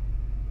hill.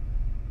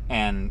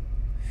 And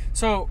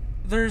so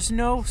there's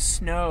no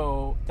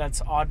snow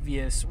that's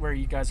obvious where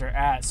you guys are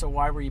at. So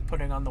why were you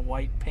putting on the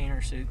white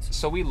painter suits?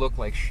 So we look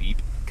like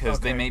sheep,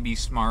 because they may be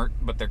smart,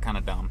 but they're kind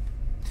of dumb.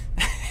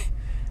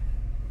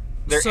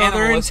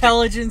 Their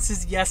intelligence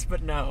is yes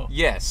but no.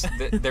 Yes,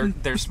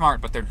 they're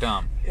smart, but they're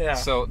dumb. Yeah.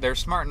 So they're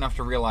smart enough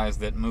to realize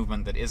that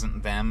movement that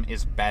isn't them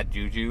is bad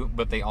juju,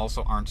 but they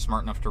also aren't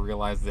smart enough to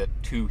realize that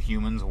two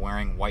humans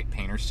wearing white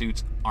painter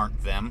suits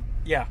aren't them.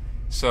 Yeah.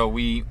 So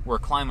we were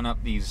climbing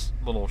up these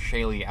little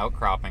shaly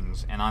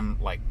outcroppings, and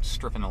I'm like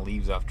stripping the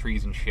leaves off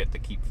trees and shit to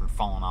keep from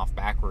falling off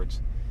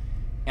backwards.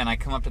 And I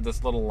come up to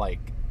this little like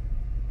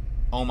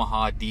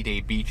Omaha D-Day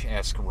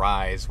Beach-esque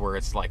rise where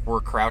it's like we're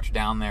crouched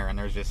down there and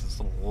there's just this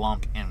little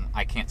lump and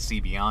I can't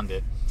see beyond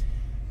it.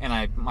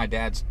 And my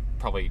dad's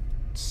probably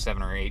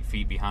 7 or 8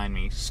 feet behind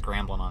me,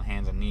 scrambling on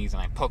hands and knees,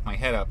 and I poke my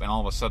head up and all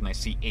of a sudden I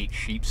see 8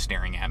 sheep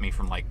staring at me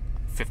from like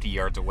 50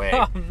 yards away.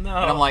 Oh, no.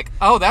 And I'm like,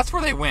 oh, that's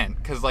where they went,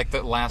 because like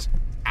the last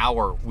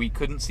hour we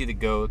couldn't see the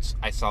goats.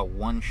 I saw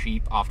one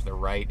sheep off to the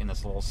right in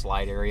this little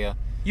slide area.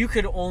 You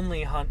could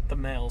only hunt the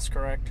males,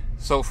 correct?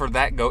 So for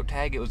that goat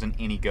tag, it was an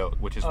any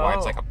goat, which is why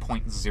it's like a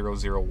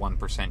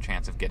 0.001%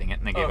 chance of getting it,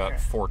 and they gave out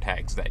 4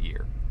 tags that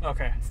year.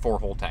 Okay. 4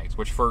 whole tags,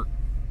 which for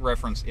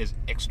reference is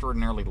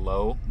extraordinarily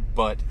low,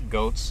 but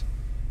goats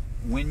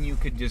when you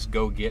could just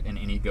go get an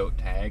any goat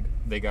tag,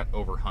 they got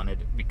overhunted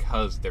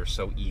because they're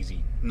so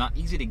easy. Not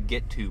easy to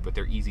get to, but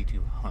they're easy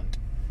to hunt,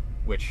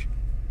 which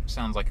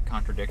sounds like a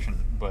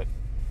contradiction, but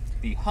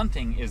the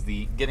hunting is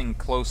the getting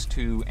close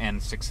to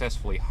and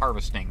successfully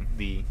harvesting.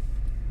 The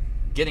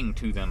getting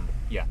to them,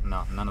 yeah,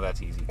 no, none of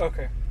that's easy.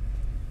 Okay.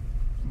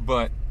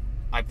 But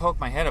I poke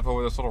my head up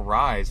over this little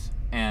rise,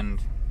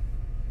 and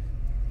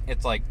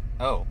it's like,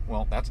 oh,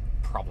 well, that's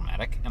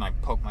problematic. And I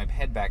poke my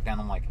head back down.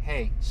 I'm like,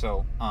 hey,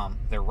 so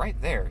they're right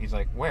there. He's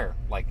like, where?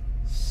 Like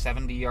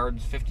 70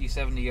 yards, 50,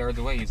 70 yards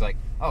away. He's like,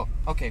 oh,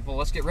 okay, well,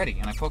 let's get ready.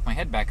 And I poke my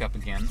head back up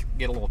again,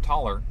 get a little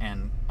taller,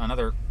 and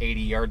another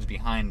 80 yards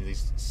behind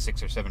these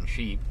 6 or 7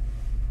 sheep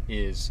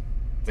is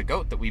the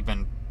goat that we've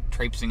been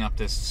traipsing up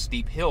this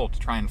steep hill to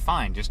try and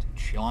find, just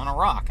chilling on a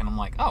rock. And I'm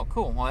like, oh,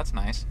 cool, well, that's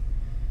nice.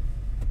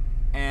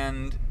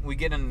 And we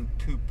get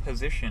into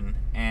position,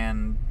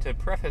 and to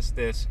preface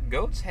this,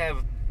 goats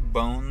have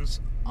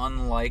bones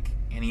unlike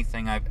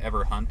anything I've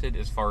ever hunted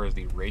as far as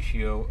the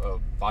ratio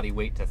of body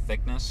weight to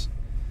thickness.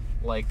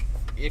 Like,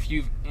 if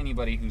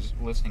anybody who's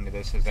listening to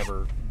this has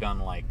ever done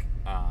like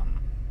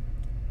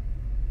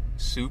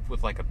soup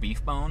with like a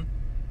beef bone,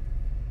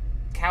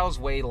 cows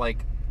weigh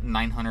like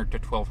 900 to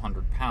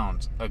 1200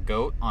 pounds. A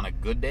goat on a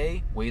good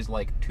day weighs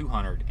like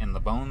 200, and the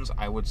bones,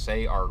 I would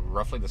say, are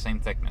roughly the same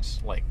thickness.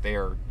 Like, they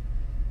are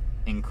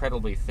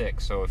incredibly thick.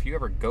 So if you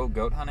ever go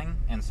goat hunting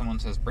and someone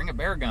says, bring a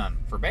bear gun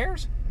for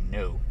bears,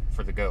 no,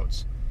 for the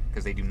goats,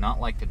 because they do not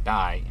like to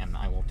die, and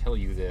I will tell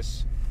you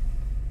this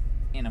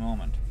in a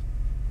moment.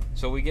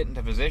 So we get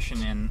into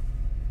position, and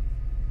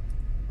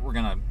we're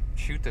gonna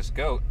shoot this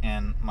goat,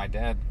 and my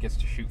dad gets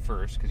to shoot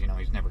first, because, you know,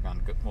 he's never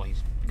gone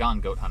he's gone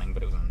goat hunting,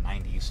 but it was in the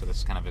 90s, so this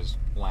is kind of his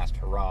last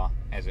hurrah,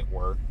 as it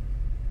were.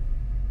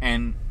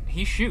 And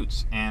he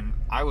shoots, and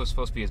I was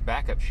supposed to be his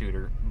backup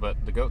shooter,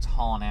 but the goat's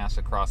hauling ass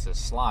across this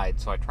slide,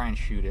 so I try and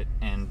shoot it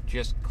and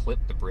just clip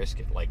the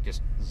brisket, like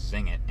just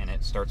zing it, and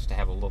it starts to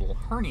have a little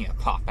hernia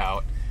pop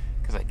out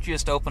because I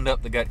just opened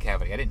up the gut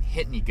cavity. I didn't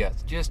hit any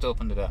guts, just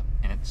opened it up,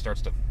 and it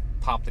starts to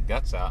pop the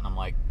guts out, and I'm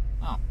like,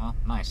 oh, well,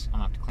 nice, I'm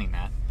gonna have to clean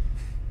that.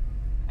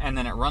 And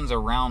then it runs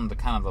around the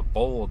kind of the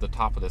bowl at the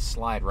top of this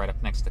slide right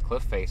up next to the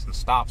cliff face and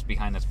stops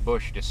behind this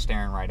bush just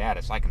staring right at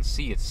it, so I can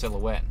see its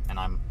silhouette, and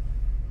I'm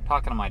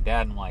talking to my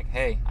dad, and I'm like,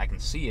 hey, I can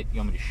see it, you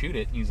want me to shoot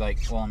it? And he's like,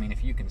 well, I mean,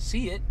 if you can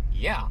see it,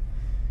 yeah.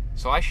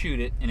 So I shoot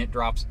it, and it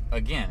drops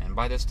again, and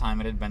by this time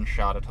it had been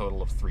shot a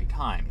total of 3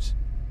 times,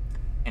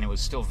 and it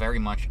was still very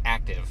much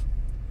active.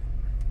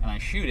 And I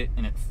shoot it,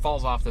 and it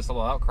falls off this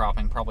little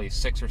outcropping probably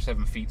 6 or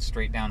 7 feet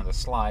straight down to the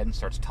slide and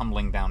starts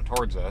tumbling down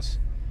towards us,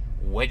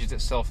 wedges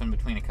itself in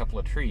between a couple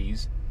of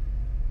trees,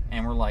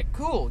 and we're like,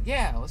 cool,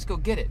 yeah, let's go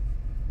get it.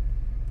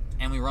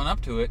 And we run up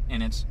to it,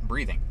 and it's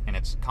breathing, and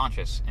it's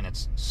conscious, and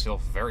it's still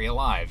very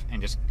alive,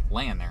 and just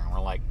laying there. And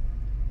we're like,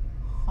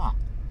 huh,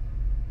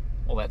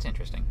 well, that's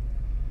interesting.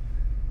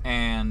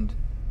 And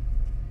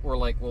we're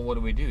like, well, what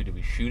do we do? Do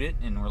we shoot it?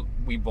 And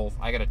we both,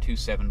 I got a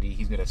 270,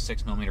 he's got a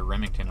 6mm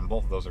Remington, and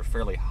both of those are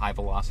fairly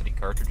high-velocity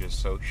cartridges,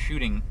 so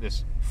shooting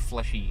this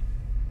fleshy,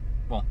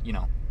 well, you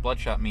know,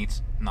 bloodshot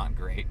meat's not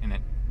great, and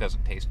it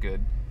doesn't taste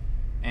good.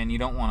 And you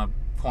don't want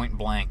to point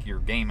blank your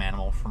game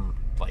animal from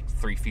like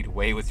 3 feet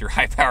away with your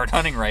high-powered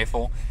hunting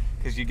rifle,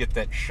 because you get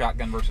that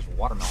shotgun versus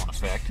watermelon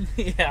effect.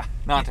 Yeah.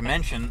 Not to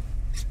mention,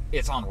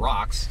 it's on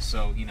rocks,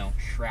 so, you know,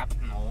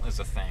 shrapnel is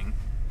a thing.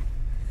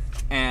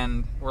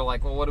 And we're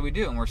like, well, what do we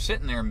do? And we're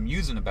sitting there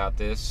musing about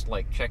this,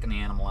 like checking the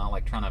animal out,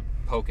 like trying to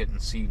poke it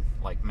and see,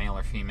 like, male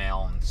or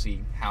female, and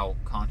see how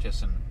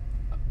conscious and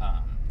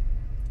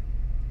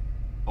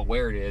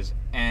aware it is.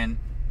 And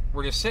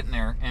we're just sitting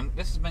there, and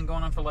this has been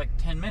going on for like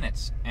 10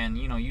 minutes. And,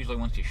 you know, usually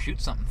once you shoot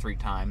something 3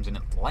 times and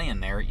it's laying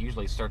there, it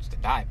usually starts to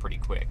die pretty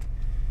quick.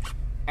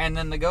 And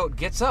then the goat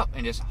gets up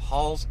and just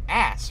hauls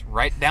ass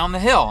right down the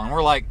hill. And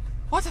we're like,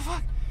 what the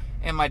fuck?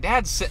 And my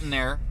dad's sitting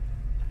there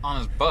on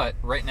his butt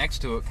right next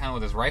to it, kind of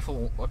with his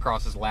rifle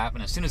across his lap.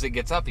 And as soon as it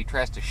gets up, he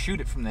tries to shoot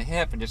it from the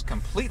hip and just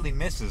completely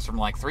misses from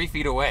like 3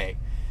 feet away.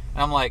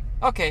 And I'm like,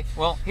 okay,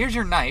 well, here's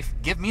your knife.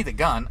 Give me the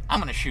gun.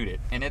 I'm going to shoot it.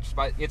 And it's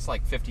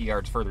like 50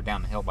 yards further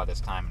down the hill by this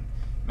time,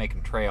 and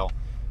making trail,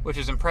 which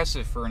is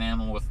impressive for an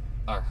animal with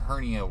a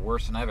hernia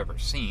worse than I've ever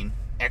seen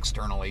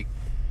externally.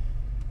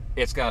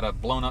 It's got a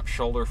blown up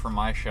shoulder from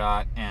my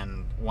shot,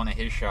 and one of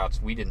his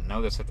shots, we didn't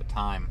know this at the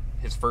time,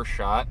 his first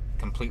shot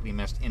completely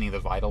missed any of the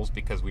vitals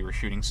because we were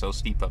shooting so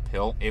steep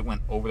uphill. It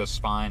went over the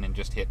spine and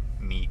just hit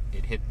meat.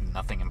 It hit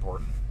nothing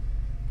important.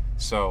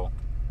 So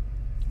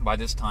by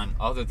this time,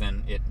 other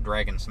than it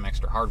dragging some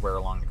extra hardware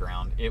along the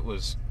ground, it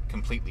was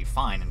completely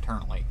fine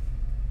internally.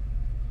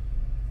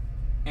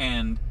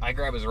 And I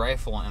grab his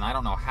rifle, and I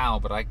don't know how,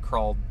 but I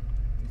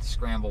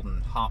scrambled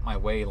and hopped my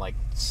way like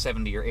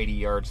 70 or 80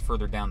 yards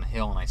further down the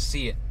hill, and I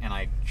see it, and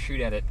I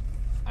shoot at it,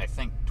 I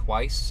think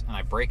twice, and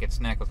I break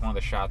its neck with one of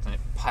the shots, and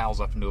it piles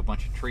up into a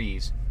bunch of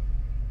trees.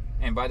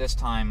 And by this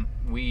time,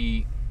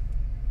 we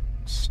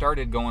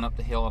started going up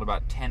the hill at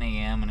about 10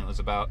 a.m., and it was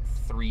about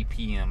 3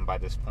 p.m. by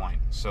this point.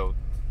 So,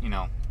 you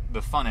know,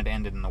 the fun had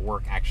ended and the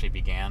work actually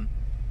began.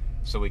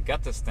 So we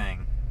got this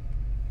thing,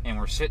 And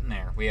we're sitting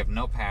there. We have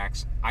no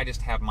packs. I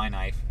just have my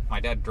knife. My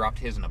dad dropped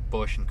his in a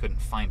bush and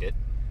couldn't find it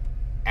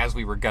as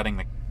we were gutting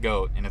the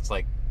goat. And it's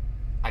like,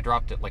 I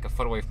dropped it like a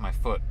foot away from my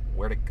foot.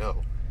 Where'd it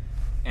go?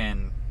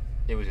 And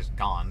it was just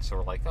gone. So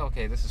we're like, oh,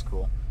 okay, this is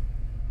cool.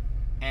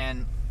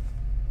 And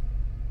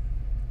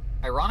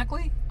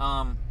ironically,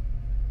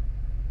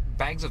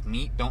 bags of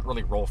meat don't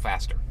really roll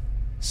faster.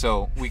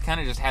 So we kind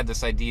of just had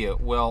this idea,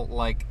 well,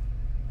 like,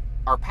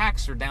 our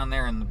packs are down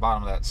there in the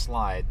bottom of that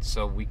slide,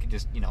 so we could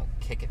just,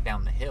 kick it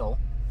down the hill.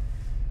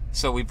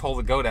 So we pull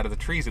the goat out of the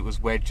trees it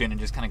was wedged in and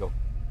just kind of go,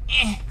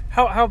 eh.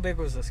 How big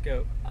was this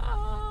goat?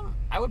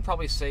 I would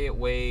probably say it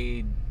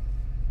weighed...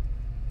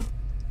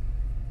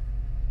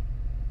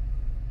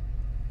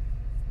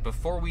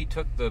 Before we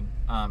took the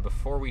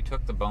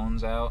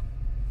bones out,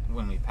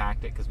 when we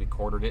packed it, because we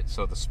quartered it,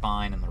 so the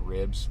spine and the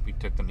ribs, we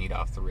took the meat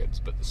off the ribs,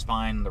 but the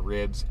spine, the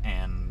ribs,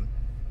 and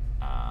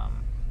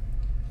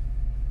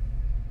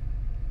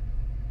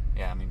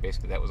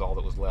basically that was all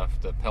that was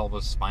left. The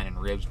pelvis, spine, and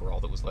ribs were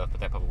all that was left,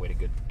 but that probably weighed a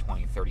good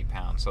 20-30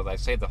 pounds. So I'd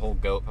say the whole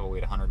goat probably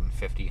weighed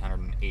 150,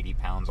 180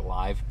 pounds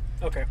alive.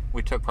 Okay.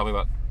 We took probably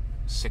about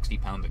 60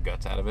 pounds of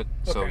guts out of it.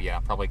 Okay. So yeah,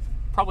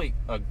 probably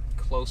a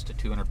close to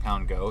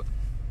 200-pound goat.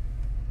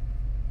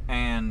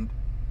 And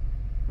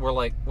we're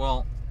like,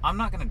 well, I'm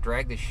not going to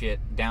drag this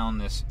shit down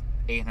this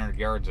 800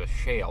 yards of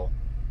shale,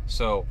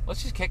 so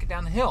let's just kick it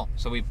down the hill.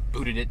 So we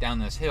booted it down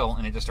this hill,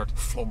 and it just starts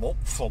flop,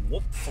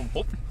 flop,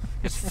 flop,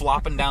 just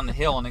flopping down the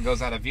hill, and it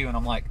goes out of view, and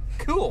I'm like,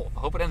 cool,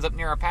 I hope it ends up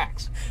near our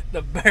packs.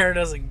 The bear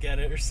doesn't get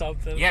it or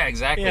something. Yeah,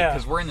 exactly,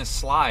 because we're in this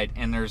slide,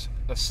 and there's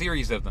a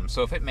series of them,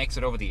 so if it makes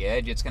it over the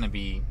edge, it's going to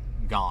be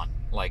gone.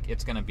 Like,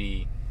 it's going to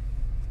be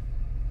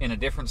in a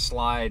different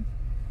slide,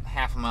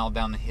 half a mile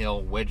down the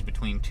hill, wedged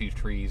between two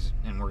trees,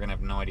 and we're going to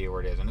have no idea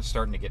where it is. And it's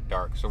starting to get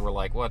dark, so we're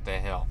like, what the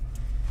hell?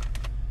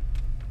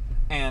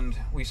 And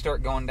we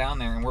start going down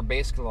there, and we're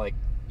basically like,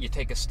 you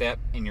take a step,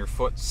 and your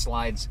foot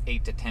slides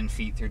 8 to 10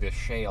 feet through this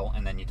shale,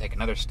 and then you take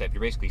another step.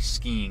 You're basically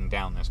skiing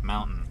down this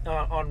mountain.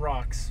 On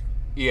rocks.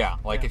 Yeah,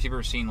 like if you've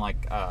ever seen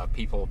like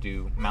people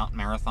do mountain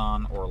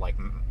marathon or like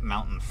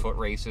mountain foot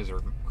races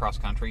or cross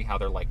country, how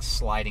they're like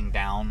sliding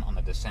down on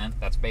the descent,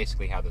 that's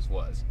basically how this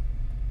was.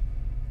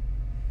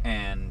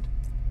 And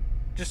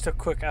just a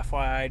quick FYI,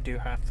 I do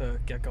have to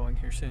get going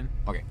here soon.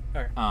 Okay.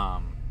 All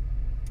right.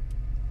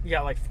 You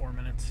got like 4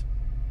 minutes.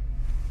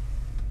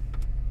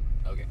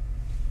 Okay.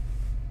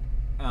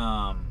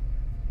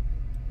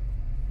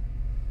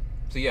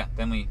 So yeah,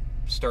 then we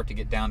start to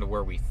get down to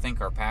where we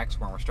think our packs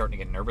were, and we're starting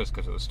to get nervous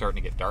because it was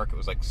starting to get dark. It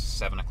was like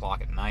 7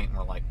 o'clock at night, and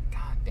we're like,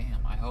 God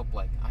damn! I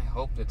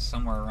hope it's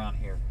somewhere around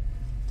here.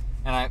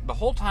 And the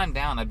whole time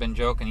down, I've been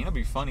joking. It'd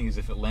be funny as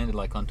if it landed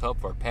like on top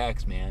of our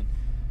packs, man.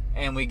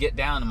 And we get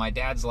down, and my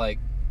dad's like,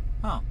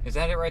 "Huh, is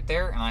that it right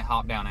there?" And I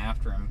hop down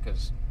after him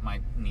because my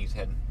knees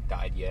hadn't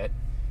died yet.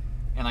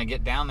 And I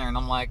get down there, and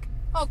I'm like,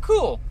 "Oh,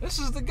 cool! This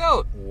is the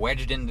goat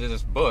wedged into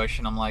this bush."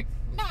 And I'm like,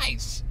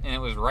 "Nice!" And it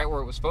was right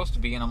where it was supposed to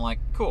be. And I'm like,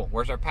 "Cool,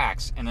 where's our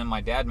packs?" And then my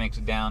dad makes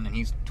it down, and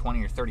he's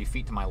 20 or 30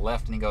 feet to my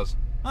left, and he goes,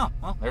 "Oh,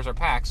 well, there's our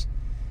packs."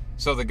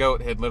 So the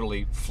goat had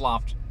literally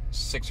flopped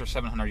 600 or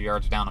 700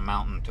 yards down a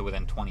mountain to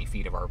within 20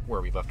 feet of where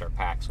we left our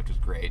packs, which was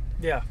great.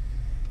 Yeah.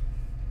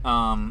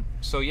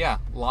 So yeah,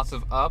 lots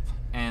of up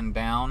and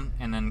down,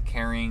 and then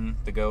carrying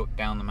the goat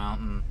down the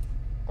mountain,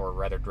 or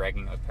rather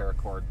dragging a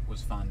paracord,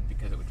 was fun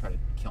because it would try to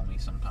kill me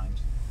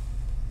sometimes.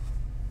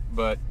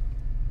 But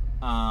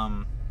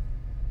hunting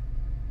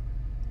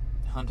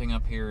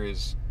up here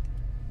is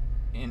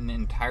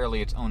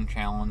entirely its own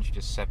challenge,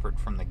 just separate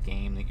from the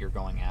game that you're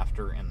going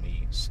after and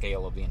the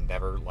scale of the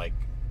endeavor. Like,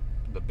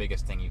 the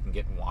biggest thing you can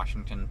get in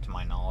Washington, to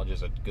my knowledge,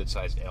 is a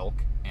good-sized elk,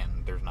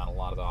 and there's not a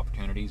lot of the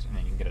opportunities. And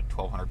then you can get a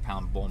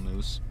 1,200-pound bull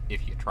moose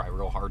if you try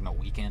real hard in a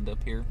weekend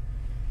up here.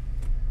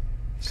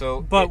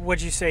 So, but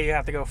would you say you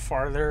have to go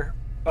farther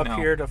up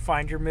here to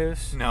find your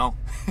moose? No.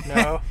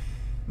 No?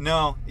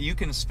 No. You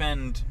can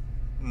spend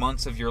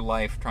months of your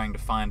life trying to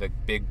find a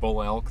big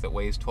bull elk that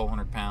weighs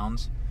 1,200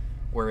 pounds,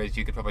 whereas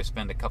you could probably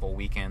spend a couple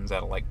weekends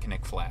out of like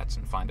Kinnick Flats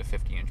and find a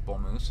 50-inch bull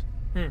moose.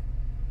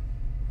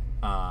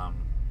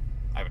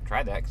 I haven't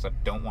tried that because I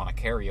don't want to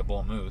carry a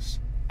bull moose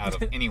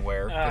out of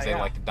anywhere because they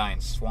like to die in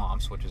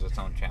swamps, which is its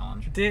own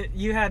challenge.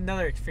 You had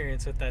another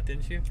experience with that,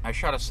 didn't you? I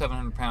shot a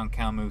 700-pound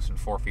cow moose in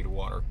 4 feet of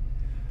water.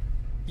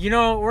 You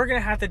know, we're going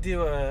to have to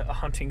do a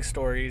hunting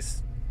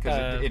stories.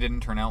 Because it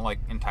didn't turn out like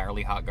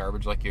entirely hot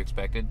garbage like you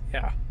expected?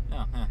 Yeah.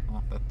 Oh, yeah.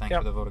 Well, thanks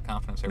for the vote of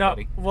confidence,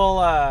 everybody.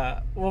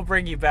 No, we'll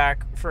bring you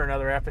back for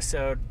another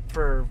episode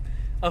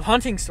of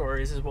hunting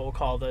stories is what we'll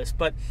call this.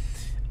 But,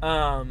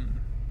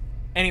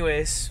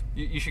 anyways.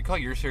 You should call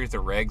your series the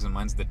Regs and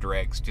mine's the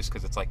Dregs, just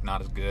because it's like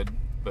not as good,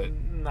 but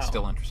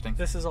still interesting.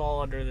 This is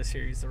all under the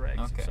series the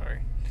Regs. Okay. I'm sorry.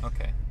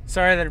 Okay.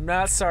 Sorry that I'm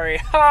not sorry.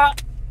 Ha!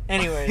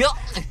 Anyways.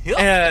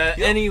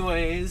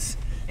 Anyways.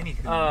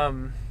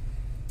 Anywho.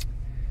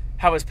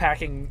 How was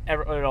packing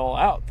it all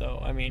out,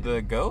 though? I mean,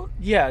 the goat?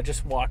 Yeah,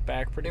 just walk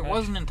back pretty much. It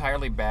wasn't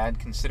entirely bad,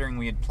 considering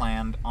we had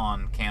planned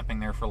on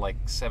camping there for like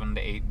 7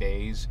 to 8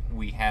 days.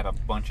 We had a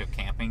bunch of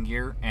camping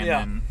gear, and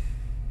then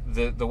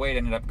the way it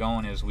ended up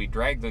going is we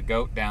dragged the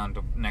goat down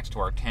to next to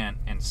our tent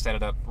and set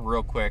it up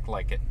real quick,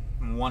 like at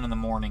 1 in the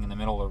morning in the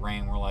middle of the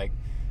rain. We're like,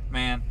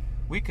 man,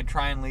 we could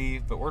try and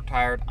leave, but we're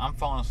tired. I'm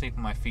falling asleep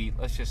on my feet.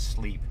 Let's just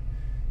sleep.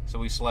 So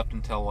we slept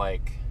until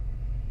like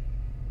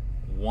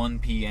 1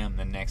 p.m.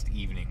 the next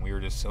evening. We were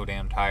just so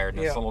damn tired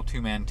in this little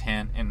 2-man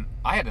tent, and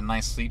I had a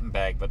nice sleeping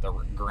bag, but the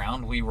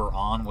ground we were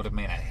on would have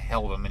made a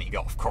hell of a mini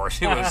golf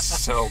course. It was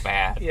so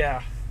bad.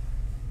 Yeah.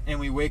 And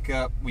we wake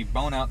up, we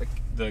bone out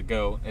the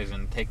goat, as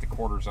in take the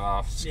quarters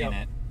off, skin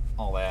it,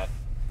 all that.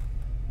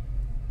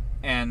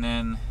 And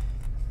then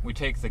we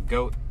take the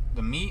goat,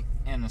 the meat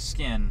and the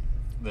skin,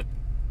 the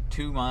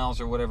 2 miles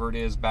or whatever it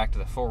is, back to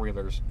the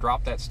four-wheelers,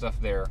 drop that stuff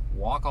there,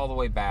 walk all the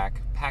way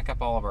back, pack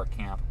up all of our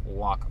camp,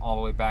 walk all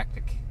the way back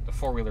to the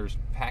four-wheelers,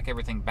 pack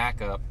everything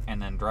back up,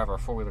 and then drive our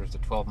four-wheelers the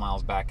 12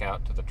 miles back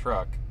out to the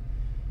truck.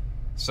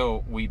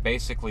 So we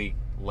basically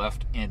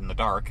left in the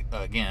dark,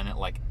 again, at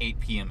like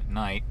 8 p.m. at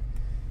night.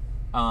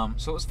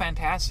 So it was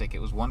fantastic. It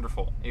was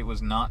wonderful. It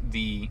was not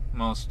the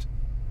most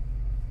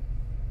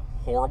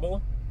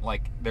horrible.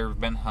 Like, there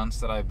have been hunts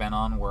that I've been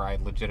on where I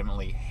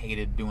legitimately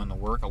hated doing the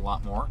work a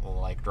lot more,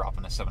 like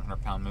dropping a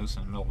 700-pound moose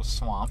in the middle of a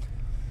swamp.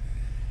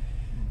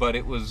 But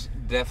it was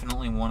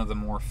definitely one of the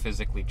more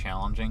physically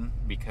challenging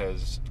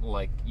because,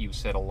 like you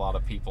said, a lot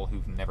of people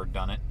who've never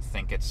done it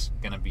think it's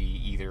going to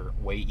be either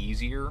way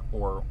easier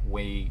or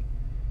way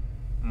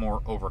more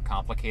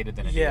overcomplicated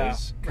than it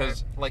is.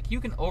 Because, like, you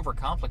can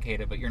overcomplicate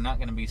it, but you're not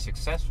going to be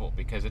successful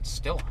because it's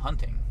still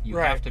hunting. You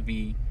have to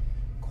be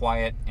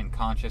quiet and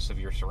conscious of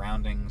your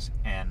surroundings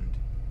and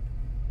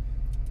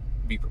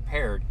be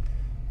prepared,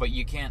 but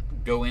you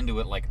can't go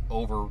into it like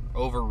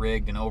over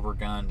rigged and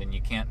overgunned, and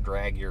you can't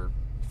drag your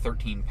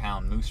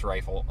 13-pound moose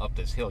rifle up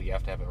this hill. You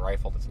have to have a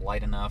rifle that's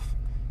light enough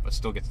but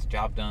still gets the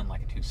job done,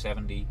 like a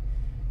 270.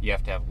 You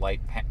have to have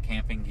light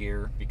camping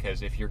gear,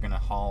 because if you're going to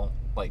haul,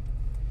 like,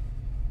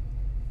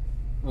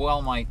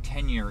 while my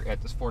tenure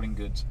at the sporting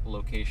goods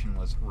location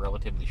was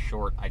relatively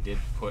short, I did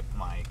put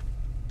my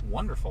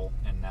wonderful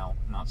and now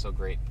not so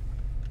great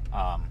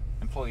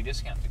employee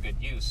discount to good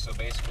use. So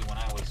basically, when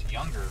I was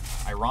younger,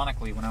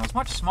 ironically, when I was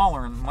much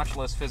smaller and much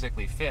less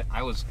physically fit,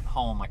 I was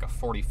hauling like a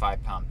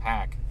 45-pound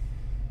pack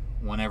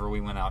whenever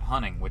we went out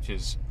hunting, which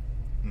is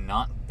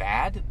not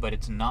bad, but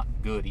it's not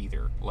good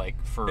either.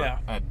 Like, for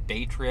a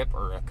day trip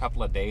or a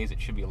couple of days,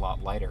 it should be a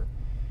lot lighter.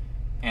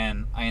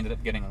 And I ended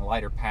up getting a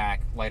lighter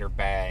pack, lighter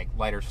bag,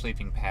 lighter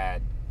sleeping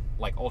pad,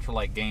 like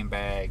ultralight game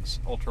bags,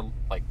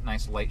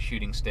 nice light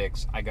shooting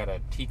sticks. I got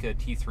a Tika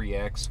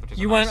T3X, which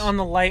is went on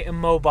the light and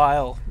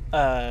mobile.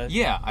 I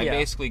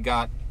basically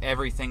got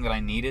everything that I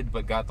needed,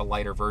 but got the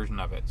lighter version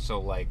of it. So,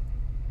 like,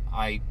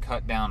 I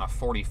cut down a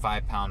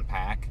 45-pound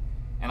pack,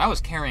 and I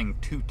was carrying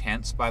 2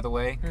 tents, by the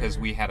way, because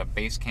we had a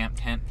base camp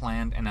tent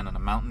planned and then a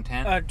mountain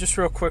tent. Just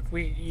real quick,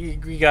 we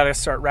got to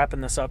start wrapping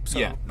this up.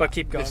 So, but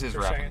keep going. This is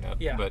wrapping it up.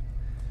 Yeah. But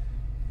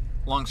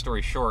long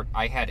story short,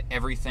 I had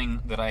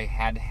everything that I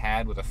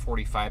had with a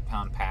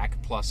 45-pound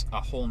pack, plus a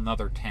whole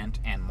nother tent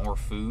and more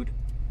food,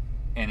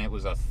 and it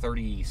was a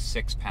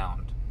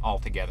 36-pound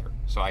altogether.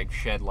 So I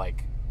shed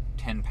like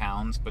 10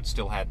 pounds, but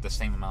still had the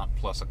same amount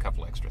plus a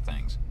couple extra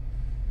things.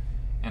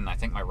 And I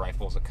think my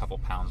rifle is a couple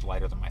pounds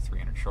lighter than my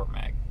 300 short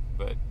mag.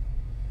 But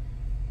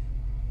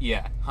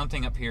yeah,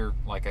 hunting up here,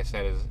 like I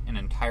said, is an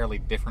entirely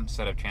different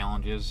set of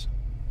challenges,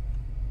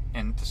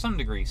 and to some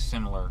degree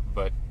similar,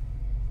 but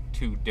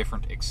to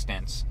different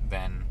extents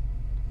than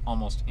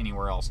almost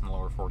anywhere else in the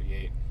lower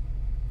 48.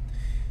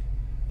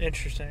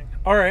 Interesting.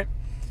 All right.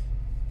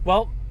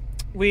 Well,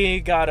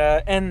 we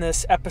gotta end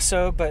this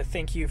episode, but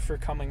thank you for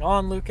coming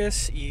on,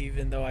 Lucas.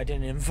 Even though I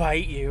didn't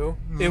invite you,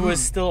 it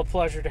was still a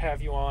pleasure to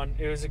have you on.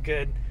 It was a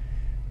good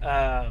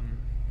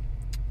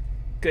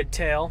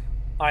tale.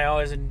 I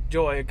always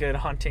enjoy a good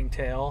hunting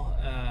tale.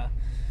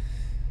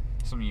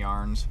 Some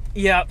yarns.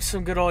 Yep,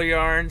 some good old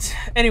yarns.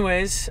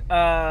 Anyways,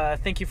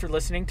 thank you for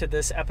listening to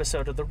this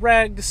episode of the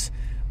Regs.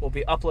 We'll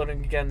be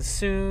uploading again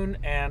soon,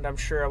 and I'm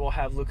sure I will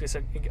have Lucas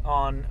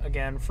on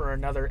again for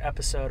another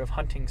episode of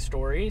Hunting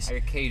Stories. I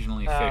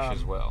occasionally fish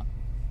as well.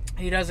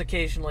 He does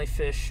occasionally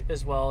fish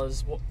as well.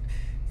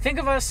 Think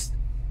of us...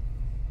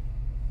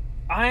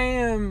 I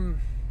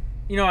am...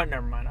 You know what?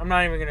 Never mind. I'm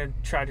not even going to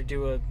try to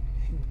do a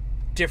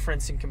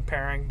difference in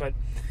comparing, but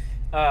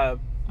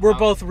we're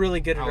both really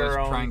good at our own games.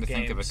 I was trying to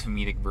think of a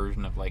comedic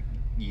version of, like,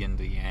 yin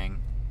to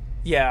yang.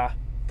 Yeah,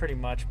 pretty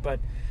much. But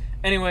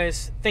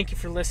anyways, thank you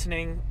for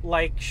listening.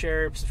 Like,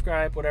 share,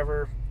 subscribe,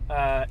 whatever.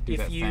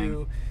 If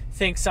you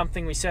think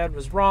something we said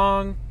was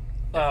wrong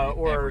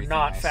or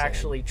not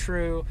factually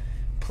true,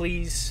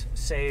 please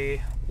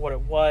say what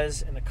it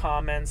was in the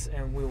comments,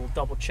 and we will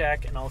double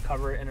check, and I'll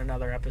cover it in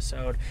another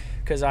episode,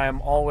 because I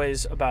am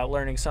always about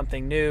learning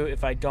something new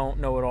if I don't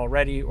know it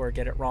already or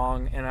get it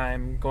wrong, and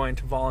I'm going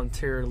to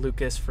volunteer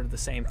Lucas for the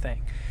same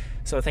thing.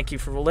 So thank you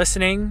for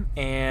listening,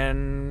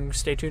 and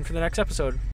stay tuned for the next episode.